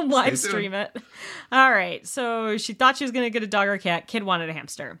out. We'll live stream it. All right. So she thought she was going to get a dog or cat. Kid wanted a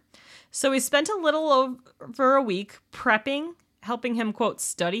hamster. So we spent a little over a week prepping, helping him, quote,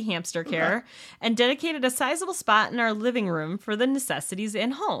 study hamster care, and dedicated a sizable spot in our living room for the necessities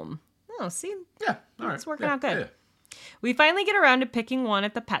in home. Oh, see? Yeah. All right. It's working out good. Yeah. We finally get around to picking one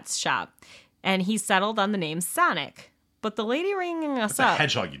at the pet shop, and he settled on the name Sonic. But the lady ringing us up... That's a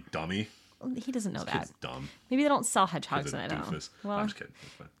hedgehog, you dummy. He doesn't know that. Kid's dumb. Maybe they don't sell hedgehogs. I don't know. Well, I'm just kidding.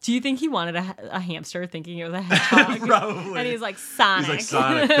 Do you think he wanted a hamster thinking it was a hedgehog? Probably. And he's like, Sonic. He's like,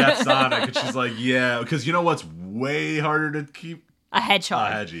 Sonic. That's Sonic. And she's like, yeah. Because you know what's way harder to keep? A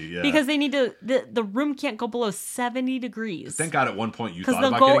hedgehog. A hedgie, yeah. Because they need to, the room can't go below 70 degrees. Thank God at one point you thought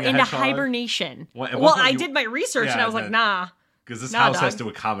about getting a hedgehog. Because they'll go into hibernation. Well, I did my research and I was like, nah. Because this house has to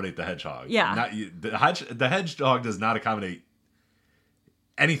accommodate the hedgehog. Yeah. The hedgehog does not accommodate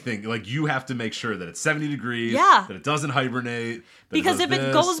anything. Like, you have to make sure that it's 70 degrees, that it doesn't hibernate. Because if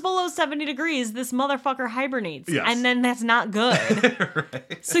it goes below 70 degrees, this motherfucker hibernates. Yes. And then that's not good.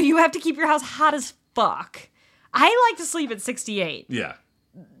 Right. So you have to keep your house hot as fuck. I like to sleep at 68. Yeah.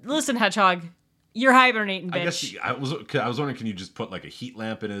 Listen, hedgehog, you're hibernating, bitch. I guess I was wondering, can you just put like a heat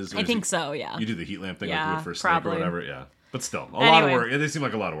lamp in his... I think so, yeah. You do the heat lamp thing like you would for a snake or whatever, yeah. But still, a lot of work. They seem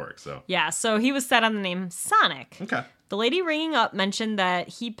like a lot of work, so... Yeah, so he was set on the name Sonic. Okay. The lady ringing up mentioned that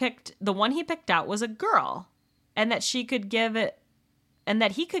the one he picked out was a girl, and that he could give it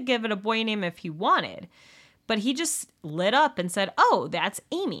a boy name if he wanted. But he just lit up and said, "Oh, that's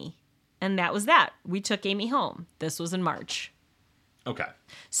Amy." And that was that. We took Amy home. This was in March. Okay.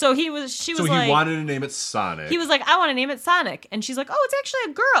 So she was like... So he wanted to name it Sonic. He was like, I want to name it Sonic. And she's like, oh, it's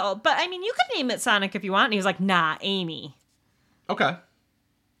actually a girl. But, I mean, you could name it Sonic if you want. And he was like, nah, Amy. Okay.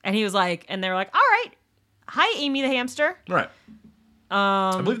 And he was like... And they were like, all right. Hi, Amy the hamster. Right.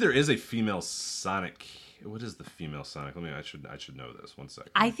 I believe there is a female Sonic. What is the female Sonic? I should know this. 1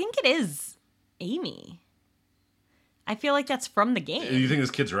 second. I think it is Amy. I feel like that's from the game. You think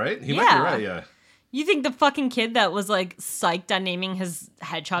this kid's right? He might be right, yeah. You think the fucking kid that was like psyched on naming his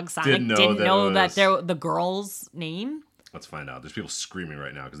hedgehog Sonic didn't know that they're the girl's name? Let's find out. There's people screaming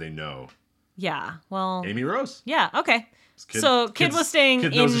right now because they know. Yeah, well... Amy Rose. Yeah, okay. Kid was staying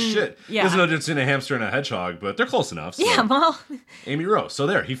Kid knows his shit. Yeah. He doesn't know it's in a hamster and a hedgehog, but they're close enough. So. Yeah, well... Amy Rose. So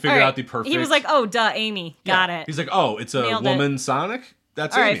there, he figured out the perfect... He was like, oh, duh, Amy. Got it. He's like, oh, it's a woman Sonic?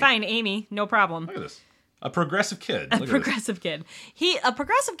 That's Amy. All right, fine, Amy. No problem. Look at this. A progressive kid. A progressive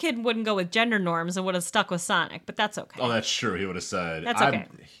kid wouldn't go with gender norms and would have stuck with Sonic, but that's okay. Oh, that's true. He would have said... That's okay.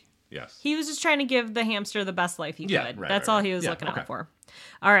 Yes. He was just trying to give the hamster the best life he could. Right, that's all he was looking out for.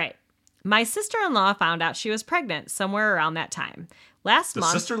 All right. My sister-in-law found out she was pregnant somewhere around that time. Last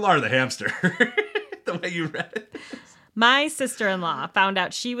month... The sister-in-law or the hamster? The way you read it. My sister-in-law found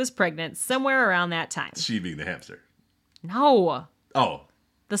out she was pregnant somewhere around that time. She being the hamster. No. Oh.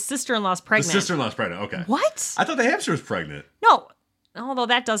 The sister-in-law's pregnant. The sister-in-law's pregnant, okay. What? I thought the hamster was pregnant. No. Although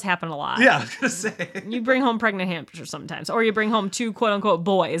that does happen a lot. Yeah, I was going to say. You bring home pregnant hamsters sometimes. Or you bring home 2 quote-unquote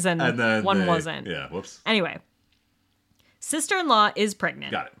boys and then one wasn't. Yeah, whoops. Anyway. Sister-in-law is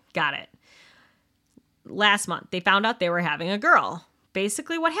pregnant. Got it. Last month, they found out they were having a girl.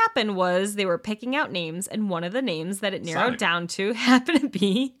 Basically what happened was they were picking out names, and one of the names that it narrowed down to happened to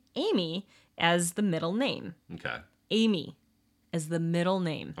be Amy as the middle name. Okay. Amy as the middle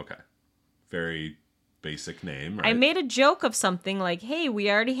name. Okay. Very basic name, right? I made a joke of something like, hey, we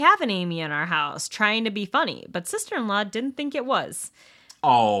already have an Amy in our house, trying to be funny, but sister-in-law didn't think it was.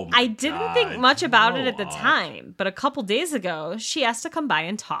 Oh, my I didn't think much about it at the time, but a couple days ago, she asked to come by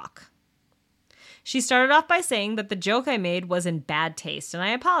and talk. She started off by saying that the joke I made was in bad taste, and I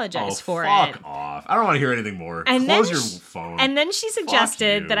apologized for it. Fuck off. I don't want to hear anything more. Close your phone. And then she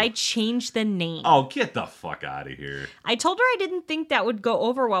suggested that I change the name. Oh, get the fuck out of here. I told her I didn't think that would go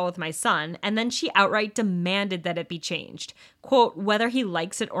over well with my son, and then she outright demanded that it be changed. Quote, whether he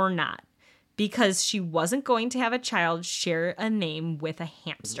likes it or not. Because she wasn't going to have a child share a name with a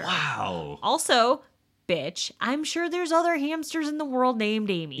hamster. Wow. Also... bitch, I'm sure there's other hamsters in the world named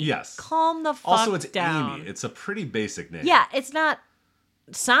Amy. Yes. Calm the fuck down. Also, it's Amy. It's a pretty basic name. Yeah, it's not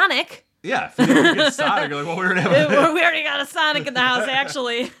Sonic. Yeah, if you get Sonic, you're like, well, we already got a Sonic in the house,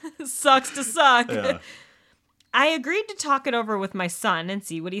 actually. Sucks to suck. Yeah. I agreed to talk it over with my son and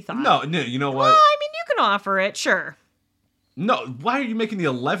see what he thought. No, you know what? Well, I mean, you can offer it, sure. No, why are you making the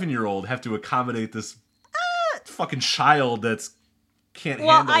 11-year-old have to accommodate this fucking child that's... can't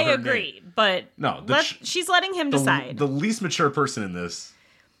handle her name. Well, I agree, but no, she's letting him decide. The least mature person in this.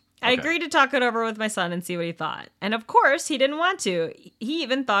 I agreed to talk it over with my son and see what he thought. And of course, he didn't want to. He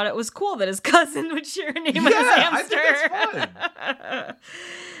even thought it was cool that his cousin would share a name with his hamster. I think that's fun.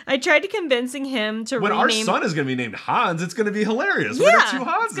 I tried to convincing him to when rename... our son is going to be named Hans, it's going to be hilarious. Yeah, we're going to have 2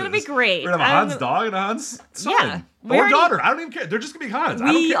 Hanses. It's going to be great. We're going to have a Hans dog and a Hans son. Yeah. Or daughter. I don't even care. They're just going to be Hans. I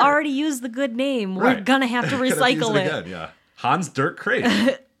don't care. We already used the good name. Right. We're going to have to recycle it. Again, yeah. Hans Dirk Crate.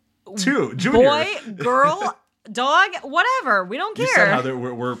 2, Junior. Boy, girl, dog, whatever. We don't care. You said how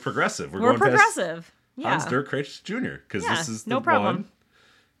we're progressive. We're going progressive. Yeah. Hans Dirk Crate Jr. Because this is the no problem. one.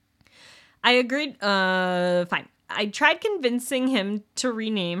 I agreed. Fine. I tried convincing him to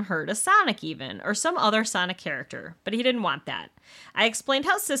rename her to Sonic even, or some other Sonic character, but he didn't want that. I explained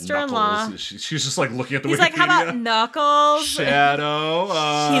how sister-in-law... Knuckles. She's just like looking at the He's Wikipedia. like, how about Knuckles? Shadow.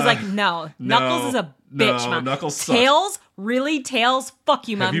 He's like, no. Knuckles is a bitch, Mom. Knuckles Tails? Sucks. Really? Tails? Fuck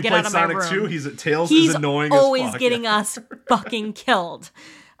you, Mom. Get out of Sonic my room. 2? Tails is annoying as fuck. He's always getting us fucking killed.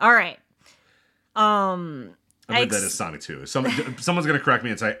 All right. I believe that is Sonic 2. Someone's going to correct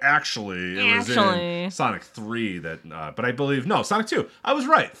me and say, actually, it was in Sonic 3 that, but I believe, no, Sonic 2. I was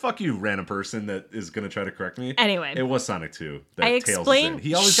right. Fuck you, random person that is going to try to correct me. Anyway. It was Sonic 2 that Tails was in.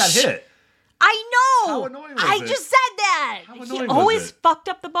 He always got hit. I know! How annoying was I it? just said that! He always fucked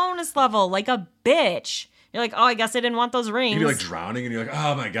up the bonus level like a bitch. You're like, oh, I guess I didn't want those rings. You'd be like drowning and you're like,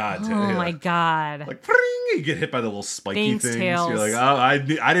 oh my god. Oh my god. Like, you get hit by the little spiky things. Tails. You're like, oh, I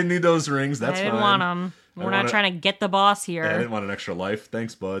didn't need those rings. That's fine. I didn't want them. We're not trying to get the boss here. Yeah, I didn't want an extra life.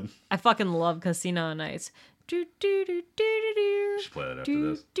 Thanks, bud. I fucking love Casino on Ice. Do do do do do do. Should play that after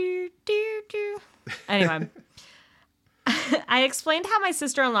this. Do do do. Anyway, I explained how my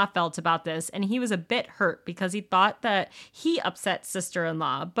sister-in-law felt about this, and he was a bit hurt because he thought that he upset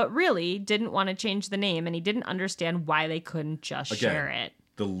sister-in-law, but really didn't want to change the name, and he didn't understand why they couldn't just share it.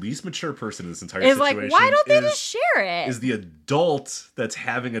 The least mature person in this entire situation like, why don't they just share it? Is the adult that's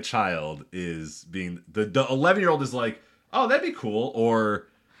having a child is being... The 11-year-old is like, oh, that'd be cool. Or,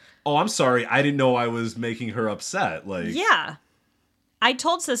 oh, I'm sorry, I didn't know I was making her upset. Like, yeah. I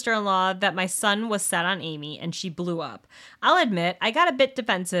told sister-in-law that my son was set on Amy, and she blew up. I'll admit, I got a bit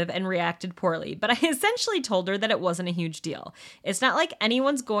defensive and reacted poorly, but I essentially told her that it wasn't a huge deal. It's not like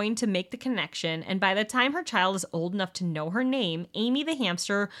anyone's going to make the connection, and by the time her child is old enough to know her name, Amy the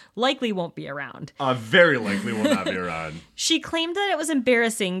hamster likely won't be around. Very likely will not be around. She claimed that it was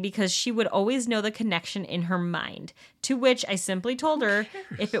embarrassing because she would always know the connection in her mind, to which I simply told her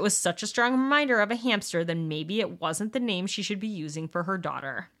if it was such a strong reminder of a hamster, then maybe it wasn't the name she should be using for her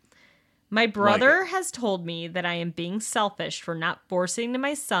daughter. My brother has told me that I am being selfish for not forcing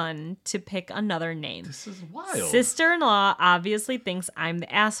my son to pick another name. This is wild. Sister-in-law obviously thinks I'm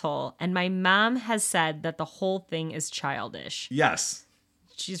the asshole, and my mom has said that the whole thing is childish. Yes.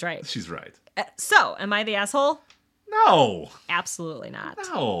 She's right. She's right. So, am I the asshole? No. Absolutely not.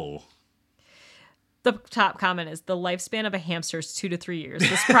 No. The top comment is, the lifespan of a hamster is 2 to 3 years.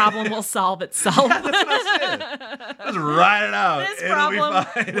 This problem will solve itself. Yeah, that's what I said. Let's write it out. This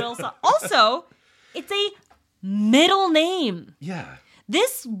problem will solve. Also, it's a middle name. Yeah.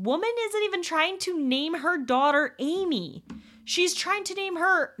 This woman isn't even trying to name her daughter Amy. She's trying to name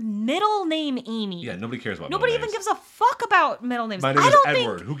her middle name Amy. Yeah, nobody cares about Nobody middle even names. gives a fuck about middle names. My name is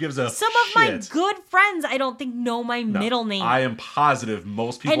Edward. Who gives a Some shit? of my good friends, I don't think, know my middle name. I am positive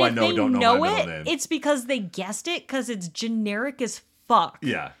most people I know don't know my middle name. It's because they guessed it because it's generic as fuck.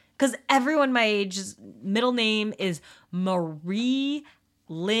 Yeah. Because everyone my age's middle name is Marie,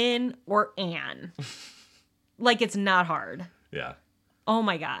 Lynn, or Anne. Like, it's not hard. Yeah. Oh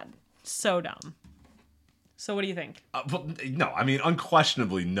my God. So dumb. So what do you think? No, I mean,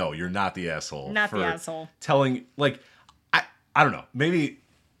 unquestionably, no, you're not the asshole. Not the asshole. Telling, like, I don't know. Maybe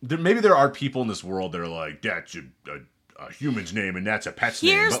there are people in this world that are like, that's a human's name and that's a pet's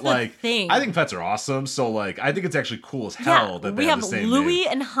name. But, like, thing. I think pets are awesome. So, like, I think it's actually cool as hell that they have the same Louis name.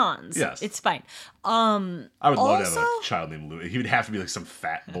 and Hans. Yes. It's fine. I would love to have a child named Louis. He would have to be, like, some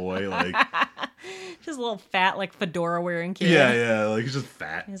fat boy, like... Just a little fat, like, fedora-wearing kid. Yeah, like, he's just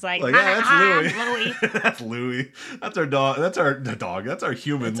fat. He's like yeah, that's Louis. That's Louis. That's our dog. That's our dog. That's our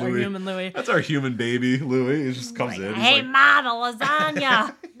human That's Louis. our human Louis. That's our human baby, Louis. He just comes in. Hey, Ma, the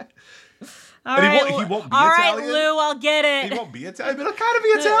lasagna. He won't be all Italian. right, Lou, I'll get it. He won't be Italian, but he'll kind of be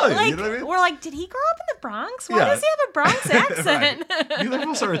Italian. Like, you know what I mean? We're like, did he grow up in the Bronx? Why does he have a Bronx accent? Neither of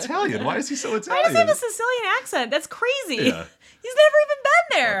us are Italian. Why is he so Italian? Why does he have a Sicilian accent? That's crazy. Yeah. He's never even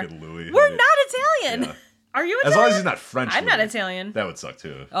been there. Fucking Louis. We're not Italian. Yeah. Are you Italian? As long as he's not French. I'm Louis. not Italian. That would suck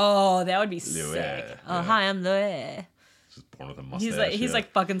too. Oh, that would be Louis. sick. Yeah. Oh, hi, I'm Louis. Just born with a mustache. He's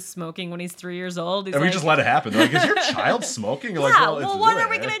like fucking smoking when he's 3 years old. He's and like, we just let it happen. They're like, is your child smoking? You're yeah, like, well, what are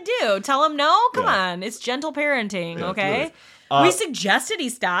we gonna do? Tell him no? Come on, it's gentle parenting, Yeah, okay? We suggested he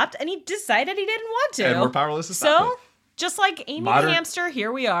stopped, and he decided he didn't want to. And we're powerless to stop So, it. just like Amy the hamster,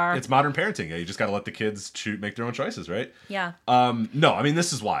 here we are. It's modern parenting. Yeah, you just got to let the kids make their own choices, right? Yeah. No, I mean,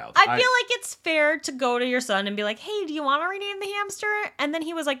 this is wild. I feel like it's fair to go to your son and be like, hey, do you want to rename the hamster? And then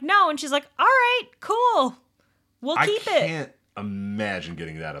he was like, no. And she's like, all right, cool. We'll keep it. I can't imagine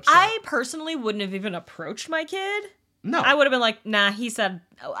getting that upset. I personally wouldn't have even approached my kid. No. I would have been like, nah, he said,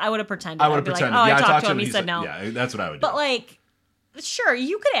 I would have pretended. I would have pretended. Like, oh, yeah, I talked to him, and he said no. Yeah, that's what I would do. But like, sure,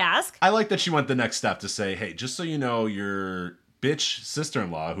 you could ask. I like that she went the next step to say, hey, just so you know, your bitch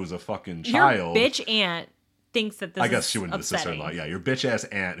sister-in-law, who's a fucking child. Your bitch aunt thinks that this is I guess she wouldn't be the sister-in-law. Yeah, your bitch-ass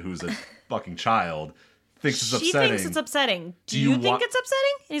aunt, who's a fucking child, thinks it's upsetting. She thinks it's upsetting. Do you think it's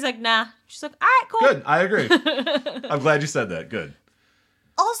upsetting? And he's like, nah. She's like, all right, cool. Good, I agree. I'm glad you said that. Good.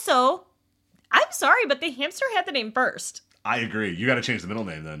 Also, I'm sorry, but the hamster had the name first. I agree. You got to change the middle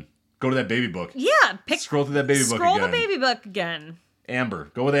name then. Go to that baby book. Yeah. Scroll through that baby book again. Scroll the baby book again.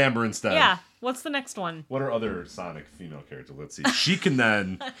 Amber. Go with Amber instead. Yeah. What's the next one? What are other Sonic female characters? Let's see. She can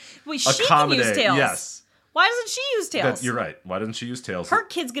then Wait, accommodate. She can use Tails. Yes. Why doesn't she use Tails? You're right. Why doesn't she use Tails? Her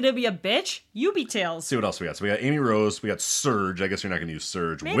kid's gonna be a bitch. You be Tails. Let's see what else we got. So we got Amy Rose. We got Surge. I guess you're not going to use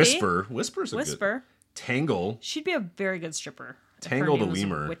Surge. Maybe. Whisper's a Whisper. good. Tangle. She'd be a very good stripper. Tangle the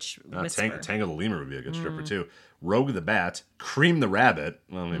Lemur. Whisper. Tangle the Lemur would be a good stripper too. Rogue the Bat. Cream the Rabbit.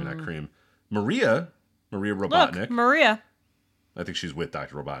 Well, maybe not Cream. Maria Robotnik. Look, Maria. I think she's with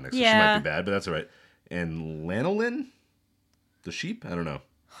Dr. Robotnik, so Yeah. she might be bad, but that's all right. And Lanolin? The sheep? I don't know.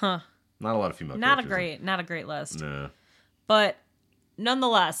 Huh. Not a lot of female Not characters. a great list. No. But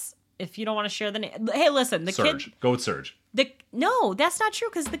nonetheless, if you don't want to share the name, hey, listen, the Surge. kid. Go with Surge. No, that's not true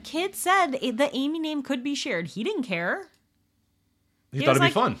because the kid said the Amy name could be shared. He didn't care. He thought it'd be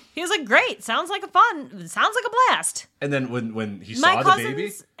fun. He was like, "Great, sounds like a blast." And then when he saw the baby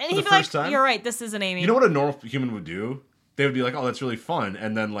and for he'd the be first like, time, "You're right, this isn't Amy." you know what a normal human would do? They would be like, "Oh, that's really fun."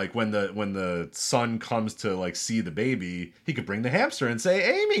 And then like when the son comes to like see the baby, he could bring the hamster and say,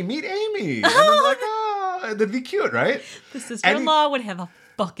 "Amy, meet Amy." And then like, "Oh." that'd be cute, right? The sister-in-law would have a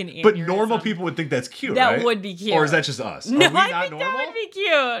fucking aneurysm. But normal people would think that's cute, that right? That would be cute. Or is that just us? No, Are we not I think normal? that would be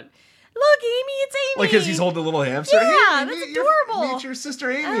cute. Look, Amy, it's Amy. Like, because he's holding a little hamster. Yeah, hey, that's adorable. Meet your sister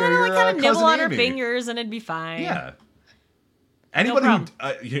Amy and or then your like kind of nibble on her Amy. fingers and it'd be fine. Yeah. Anybody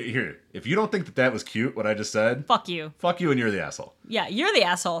who here, if you don't think that was cute, what I just said, fuck you. Fuck you, and you're the asshole. Yeah, you're the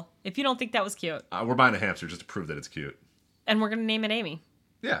asshole if you don't think that was cute. We're buying a hamster just to prove that it's cute. And we're gonna name it Amy.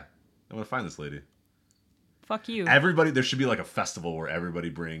 Yeah, I'm gonna find this lady. Fuck you. Everybody, there should be like a festival where everybody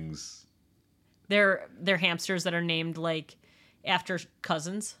brings their hamsters that are named like after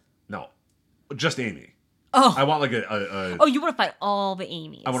cousins. No, just Amy. Oh, I want like Oh, you want to find all the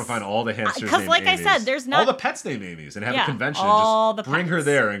Amy's. I want to find all the hamsters. Because, like Amy's. I said, there's not all the pets named Amy's and have a convention. All just the bring pets. her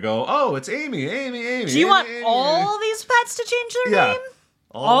there and go. Oh, it's Amy. Do you Amy, want Amy. all these pets to change their name?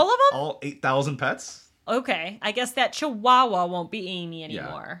 All of them? All 8,000 pets. Okay, I guess that Chihuahua won't be Amy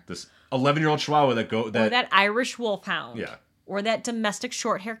anymore. Yeah, this 11-year-old Chihuahua or that Irish Wolfhound. Yeah. Or that domestic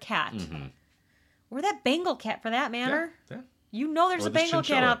short-hair cat. Mm-hmm. Or that Bengal cat, for that matter. Yeah. You know there's a Bengal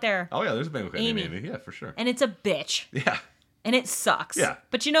cat out there. Oh, yeah, there's a Bengal cat named Amy. Yeah, for sure. And it's a bitch. Yeah. And it sucks. Yeah.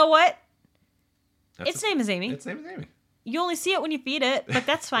 But you know what? Its name is Amy. Its name is Amy. You only see it when you feed it, but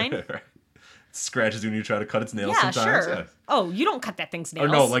that's fine. Right. It scratches you when you try to cut its nails sometimes. Sure. Yeah. Oh, you don't cut that thing's nails. Or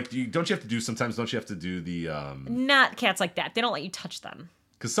no, like, don't you have to do the... Not cats like that. They don't let you touch them.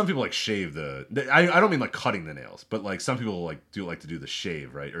 Because some people like shave I don't mean like cutting the nails, but like some people like to do the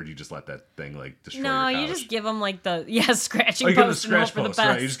shave, right? Or do you just let that thing like destroy your couch? No, you just give them like the scratching post. You give them the scratch post,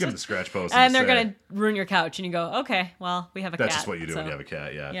 right? You just give them the scratch post, and they're gonna ruin your couch, and you go, okay, well, we have a cat. That's just what you do when you have a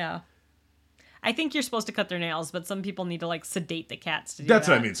cat, yeah. Yeah. I think you're supposed to cut their nails, but some people need to like sedate the cats to do That's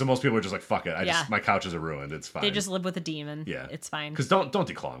that. what I mean. So most people are just like, fuck it. My couches are ruined. It's fine. They just live with a demon. Yeah, it's fine. Because don't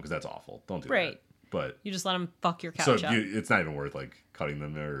declaw them because that's awful. Don't do that. But you just let them fuck your couch up. It's not even worth like cutting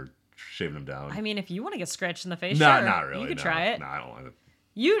them or shaving them down. I mean, if you want to get scratched in the face, sure. Not really. You could try it. No, I don't want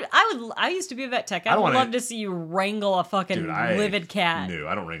it. I used to be a vet tech. I'd love to see you wrangle a fucking livid cat. No,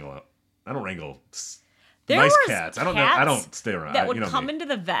 I don't wrangle it. I don't wrangle there nice cats. I don't stay around. That would come into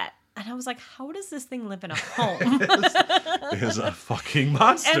the vet. And I was like, how does this thing live in a home? It is a fucking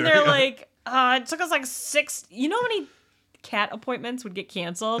monster. And they're like, it took us like 6... You know how many cat appointments would get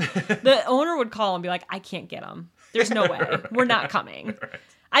canceled? The owner would call and be like, I can't get them. There's no way. Right. We're not coming. Right.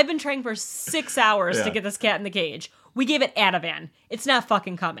 I've been trying for 6 hours to get this cat in the cage. We gave it Ativan. It's not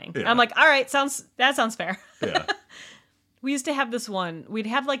fucking coming. Yeah. I'm like, all right, that sounds fair. Yeah. We used to have this one. We'd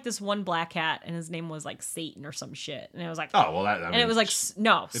have like this one black cat, and his name was like Satan or some shit. And it was like, oh well, that. I mean, and it was like,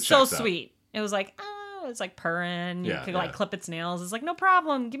 no, so sweet. It was like, oh, it's like purring. You could like clip its nails. It's like, no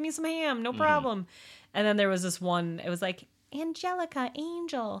problem. Give me some ham. No problem. And then there was this one. It was like Angelica,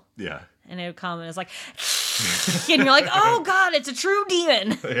 Angel. Yeah. And it would come, and it's like, and you're like, oh god, it's a true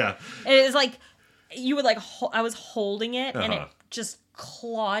demon. Yeah. And it's like, you would like, I was holding it, and it just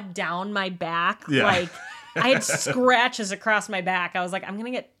clawed down my back, like. I had scratches across my back. I was like, I'm going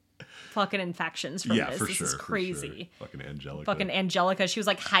to get fucking infections from this. This is crazy. For sure. Fucking Angelica. She was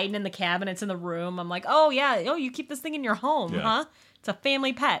like hiding in the cabinets in the room. I'm like, oh, yeah. Oh, you keep this thing in your home, huh? It's a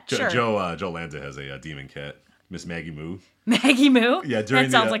family pet. Sure. Joe Lanza has a demon cat, Miss Maggie Moo. Maggie Moo? Yeah.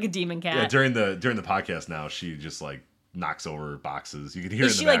 That sounds like a demon cat. Yeah, during the podcast now, she just like knocks over boxes. You can hear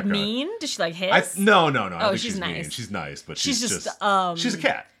it in the background. Is she like mean? Does she like hiss? No. I think she's nice. Mean. She's nice, but she's just she's a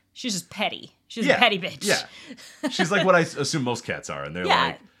cat. She's just petty. She's a petty bitch. Yeah. She's like what I assume most cats are. And they're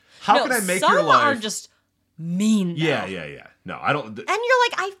like, how can I make your life... Some are just mean, though. Yeah. No, I don't... And you're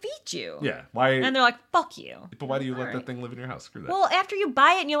like, I feed you. Yeah. Why? And they're like, fuck you. But why do you let that thing live in your house? Screw that. Well, after you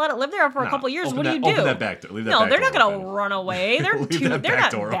buy it and you let it live there for a couple years, what do you do? Open that back door. Leave that back door they're not going to run away. They're not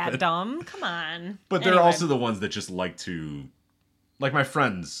that dumb. Come on. But they're also the ones that just like to... Like, my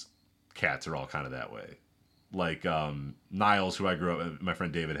friends' cats are all kind of that way. Like, Niles, who I grew up with, my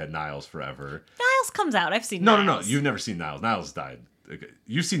friend David had Niles forever. Niles comes out. I've seen Niles. No. You've never seen Niles. Niles died.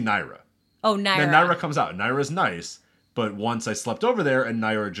 You've seen Naira. Oh, Naira. Then Naira comes out. Naira's nice, but once I slept over there, and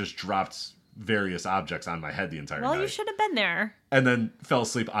Naira just dropped various objects on my head the entire night. Well, you should have been there. And then fell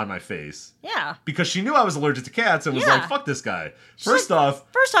asleep on my face. Yeah. Because she knew I was allergic to cats and was like, fuck this guy. First off,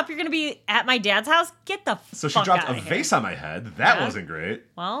 you're going to be at my dad's house? Get the fuck out of here. So she dropped a vase on my head. That wasn't great.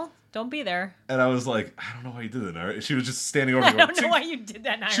 Well... Don't be there. And I was like, I don't know why you did that, Naira. She was just standing over. I don't know why you did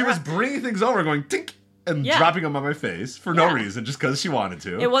that, Naira. She was bringing things over, going tink, and dropping them on my face for no reason, just because she wanted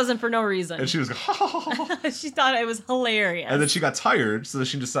to. It wasn't for no reason. And she was going, she thought it was hilarious. And then she got tired, so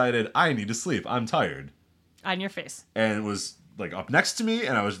she decided, I need to sleep. I'm tired. On your face. And it was like up next to me,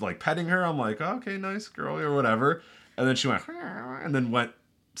 and I was like petting her. I'm like, oh, okay, nice girl, or whatever. And then she went, and then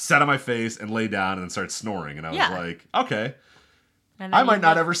sat on my face and lay down and then started snoring. And I was like, okay. I might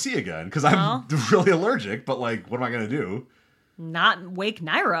not ever see again because I'm really allergic. But like, what am I gonna do? Not wake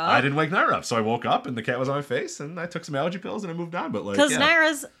Naira up. I didn't wake Naira up, so I woke up and the cat was on my face, and I took some allergy pills and I moved on. But like, because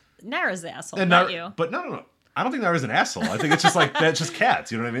Naira's the asshole, not you. But no. I don't think Naira's an asshole. I think it's just like that's just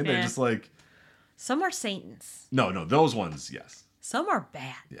cats. You know what I mean? They're just like. Some are Satans. No, those ones, yes. Some are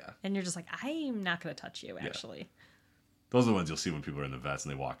bad. Yeah. And you're just like, I'm not going to touch you, actually. Yeah. Those are the ones you'll see when people are in the vets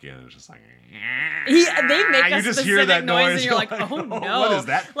and they walk in and it's just like... Yeah, they make a just specific hear that noise and you're like, oh no. What is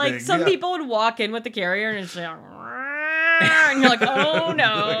that Like thing? some people would walk in with the carrier and it's like... And you're like, oh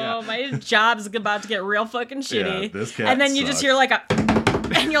no, my job's about to get real fucking shitty. Yeah, this cat and then you sucks. just hear like a...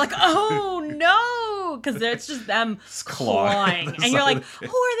 And you're like, oh no, because it's just them clawing. And you're like, oh,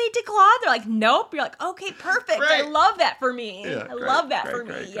 are they declawed? They're like, nope. You're like, okay, perfect. Great. I love that for me. Yeah, I love that for great,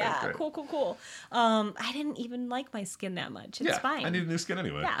 me. great, Yeah, great. cool. I didn't even like my skin that much. It's fine. I need a new skin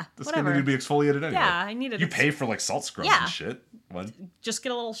anyway. Yeah, the whatever. skin needed to be exfoliated anyway. Yeah, I needed You pay for like salt scrubs and shit. Just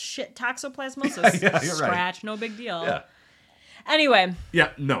get a little shit toxoplasmosis. Yeah, you're Scratch, right. no big deal. Yeah. Anyway.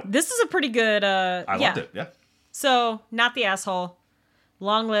 Yeah, no. This is a pretty good... I loved it, yeah. So, not the asshole.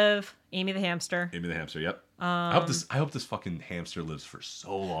 Long live Amy the hamster. Amy the hamster, yep. I hope this fucking hamster lives for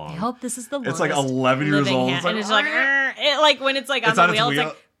so long. I hope this is the longest. It's like 11 years old. And it's like, like when it's like on the wheel, it's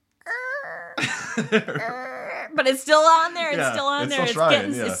like, but it's still on there. It's still on there.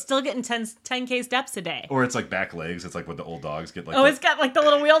 It's still getting 10K steps a day. Or it's like back legs. It's like what the old dogs get. Like it's got like the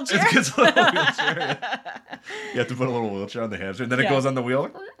little wheelchair. It gets a little wheelchair. Yeah. You have to put a little wheelchair on the hamster, and then it goes on the wheel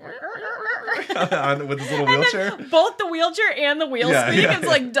with this little wheelchair. Both the wheelchair and the wheel squeak. It's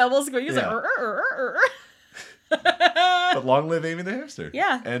like double squeak. It's like. But long live Amy the hamster.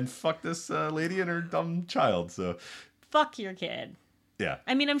 Yeah. And fuck this lady and her dumb child. So. Fuck your kid. Yeah.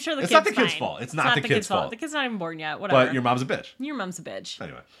 I mean, I'm sure it's not the kid's fault. It's not the kid's fault. The kid's not even born yet. Whatever. But your mom's a bitch. Your mom's a bitch.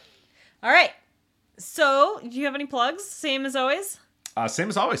 Anyway. All right. So, do you have any plugs? Same as always? Same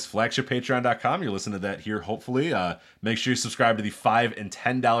as always, flagshippatreon.com. You're listening to that here, hopefully. Make sure you subscribe to the $5 and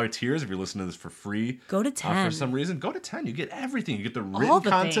 $10 tiers if you're listening to this for free. Go to 10. For some reason, go to 10. You get everything. You get the written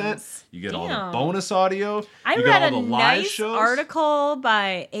content. Things. You get all the bonus audio. I read a nice article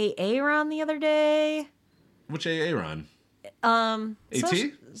by AA Ron the other day. Which AA Ron?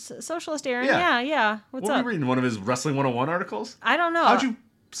 AT? Socialist Aaron. Yeah. What's up? Were you reading? One of his Wrestling 101 articles? I don't know. How'd you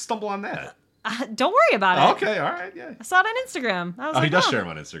stumble on that? Don't worry about it. Okay, all right, yeah. I saw it on Instagram. I was like, he does share them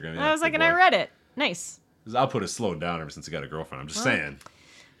on Instagram. Yeah, I was like, and I read it. Nice. His output has slowed down ever since he got a girlfriend. I'm just saying.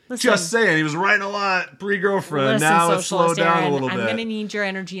 Listen, just saying. He was writing a lot pre-girlfriend. Now it's slowed down a little bit. I'm going to need your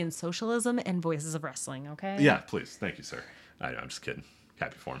energy in socialism and Voices of Wrestling, okay? Yeah, please. Thank you, sir. I'm just kidding.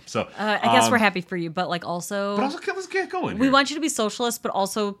 Happy for him. So I guess we're happy for you, but like also... But also, let's get going We want you to be socialist, but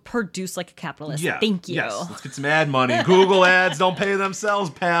also produce like a capitalist. Yeah. Thank you. Yes. Let's get some ad money. Google ads don't pay themselves,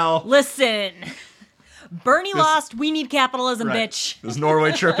 pal. Listen... Bernie lost. We need capitalism, bitch. This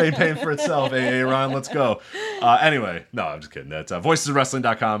Norway trip ain't paying for itself. AA Ron, let's go. Anyway, no, I'm just kidding. That's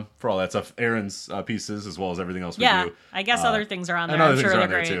voicesofwrestling.com for all that stuff. Aaron's pieces, as well as everything else we do. I guess other things are on there. And other I'm things sure are on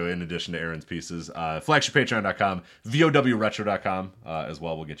they're there, great. too, in addition to Aaron's pieces. Flagshippatreon.com, VOWretro.com, as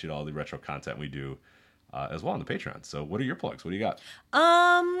well. We'll get you to all the retro content we do as well on the Patreon. So what are your plugs? What do you got?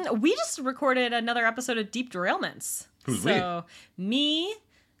 We just recorded another episode of Deep Derailments. Who's we? So me,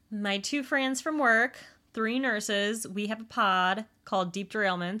 my two friends from work, 3 nurses. We have a pod called Deep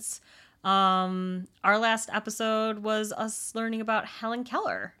Derailments. Our last episode was us learning about Helen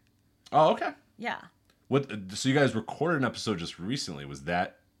Keller. Oh, okay. Yeah. So you guys recorded an episode just recently. Was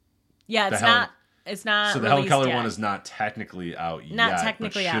that? Yeah, it's not. So the Helen Keller one is not technically out yet. Not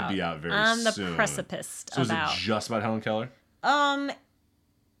technically but should out. be out very on the soon. precipice. So is it just about Helen Keller? No,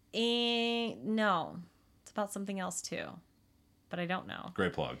 it's about something else too, but I don't know.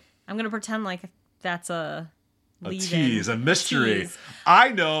 Great plug. I'm gonna pretend like that's a tease, a mystery. I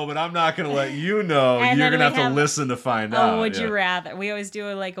know, but I'm not going to let you know. And you're going to have to listen to find out. Would you rather? We always do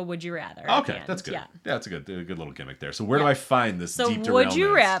a would you rather. Okay, that's good. Yeah, that's a good little gimmick there. So where do I find this deep derailment? Would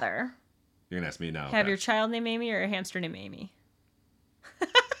you rather? You're going to ask me now. Have your child named Amy or a hamster named Amy?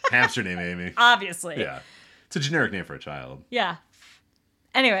 Hamster named Amy. Obviously. Yeah. It's a generic name for a child. Yeah.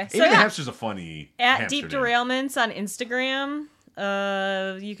 Anyway, Amy the hamster's a funny at Deep Derailments on Instagram.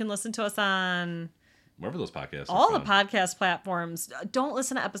 You can listen to us on wherever those podcasts are all the podcast platforms. Don't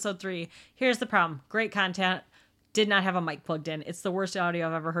listen to episode 3. Here's the problem. Great content. Did not have a mic plugged in. It's the worst audio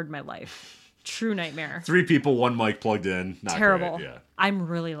I've ever heard in my life. True nightmare. 3 people, 1 mic plugged in. Not terrible. Great. Yeah. I'm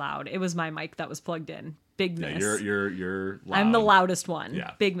really loud. It was my mic that was plugged in. Big miss. Yeah, you're loud. I'm the loudest one.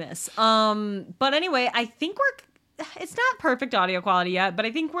 Yeah. Big miss. But anyway, I think it's not perfect audio quality yet, but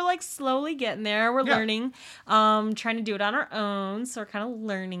I think we're like slowly getting there. We're learning, trying to do it on our own. So we're kind of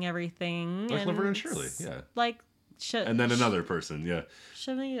learning everything. Like Laverne and Shirley. Yeah. Like and then another person, yeah.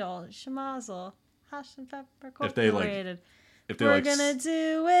 Shamil, Shamazel, Hash and Pepper If they We're gonna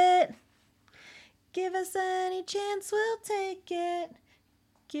do it. Give us any chance, we'll take it.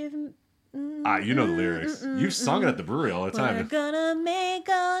 Give. You know the lyrics. You've sung it at the brewery all the time. We're gonna make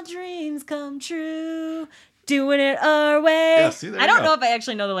our dreams come true. Doing it our way. Yeah, see, I don't know if I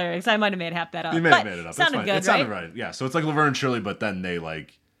actually know the lyrics. I might have made half that up. You may have made it up. Sounded good, it sounded right. Yeah, so it's like Laverne and Shirley, but then they were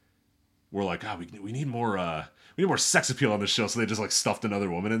like, we need more sex appeal on this show, so they just like stuffed another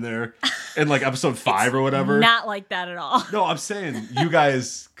woman in there in like episode 5 or whatever. Not like that at all. No, I'm saying you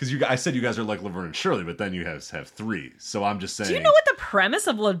guys, because I said you guys are like Laverne and Shirley, but then you have 3. So I'm just saying. Do you know what the premise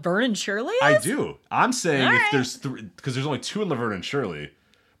of Laverne and Shirley is? I do. I'm saying if there's 3, because there's only 2 in Laverne and Shirley,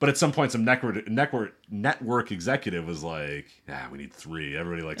 but at some point some network executive was like, we need 3.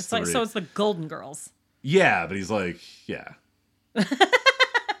 Everybody likes 3. So it's the Golden Girls. Yeah, but he's like, yeah.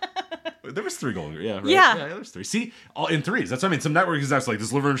 There was 3 Golden Girls. Yeah, right. Yeah, there was 3. See, all in 3s. That's what I mean. Some network execs like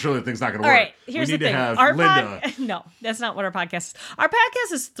this Laverne and Shirley thing's not going to work. All right, here's the thing. Our Linda. No, that's not what our podcast is. Our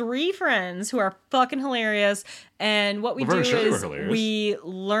podcast is 3 friends who are fucking hilarious, and what we do is we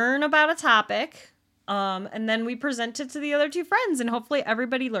learn about a topic, and then we present it to the other 2 friends, and hopefully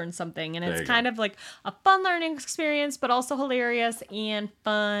everybody learns something. And it's kind of like a fun learning experience, but also hilarious and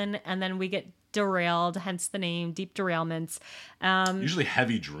fun. And then we get derailed, hence the name, deep derailments. Usually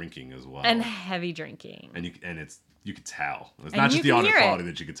heavy drinking as well. And heavy drinking. And you can tell. It's not just the audio quality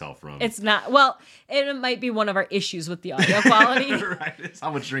that you can tell from. It's not. Well, it might be one of our issues with the audio quality. Right. It's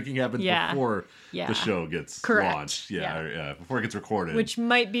how much drinking happens before the show gets launched. Yeah, before it gets recorded. Which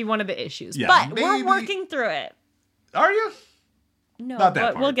might be one of the issues. Yeah, but we're working through it. Are you? No, not that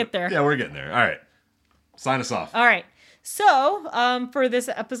but part, we'll get there. Yeah, we're getting there. All right. Sign us off. All right. So, for this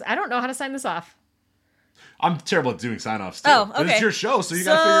episode, I don't know how to sign this off. I'm terrible at doing sign-offs too. Oh, okay. But it's your show, so you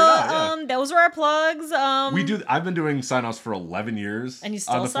gotta figure it out. Yeah. Those were our plugs. I've been doing sign-offs for 11 years and you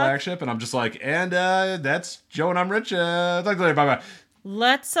still on the flagship, and I'm just like, and that's Joe and I'm Rich. Talk to you later. Bye-bye.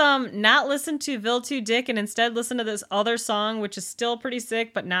 Let's not listen to Vil 2 Dick and instead listen to this other song, which is still pretty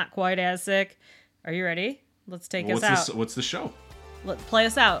sick, but not quite as sick. Are you ready? Let's take us out. What's the show? Let's play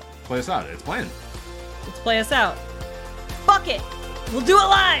us out. Play us out. It's playing. Let's play us out. Fuck it. We'll do it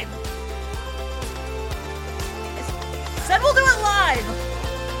live. Said we'll do it live.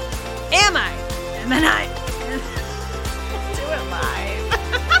 Am I? And then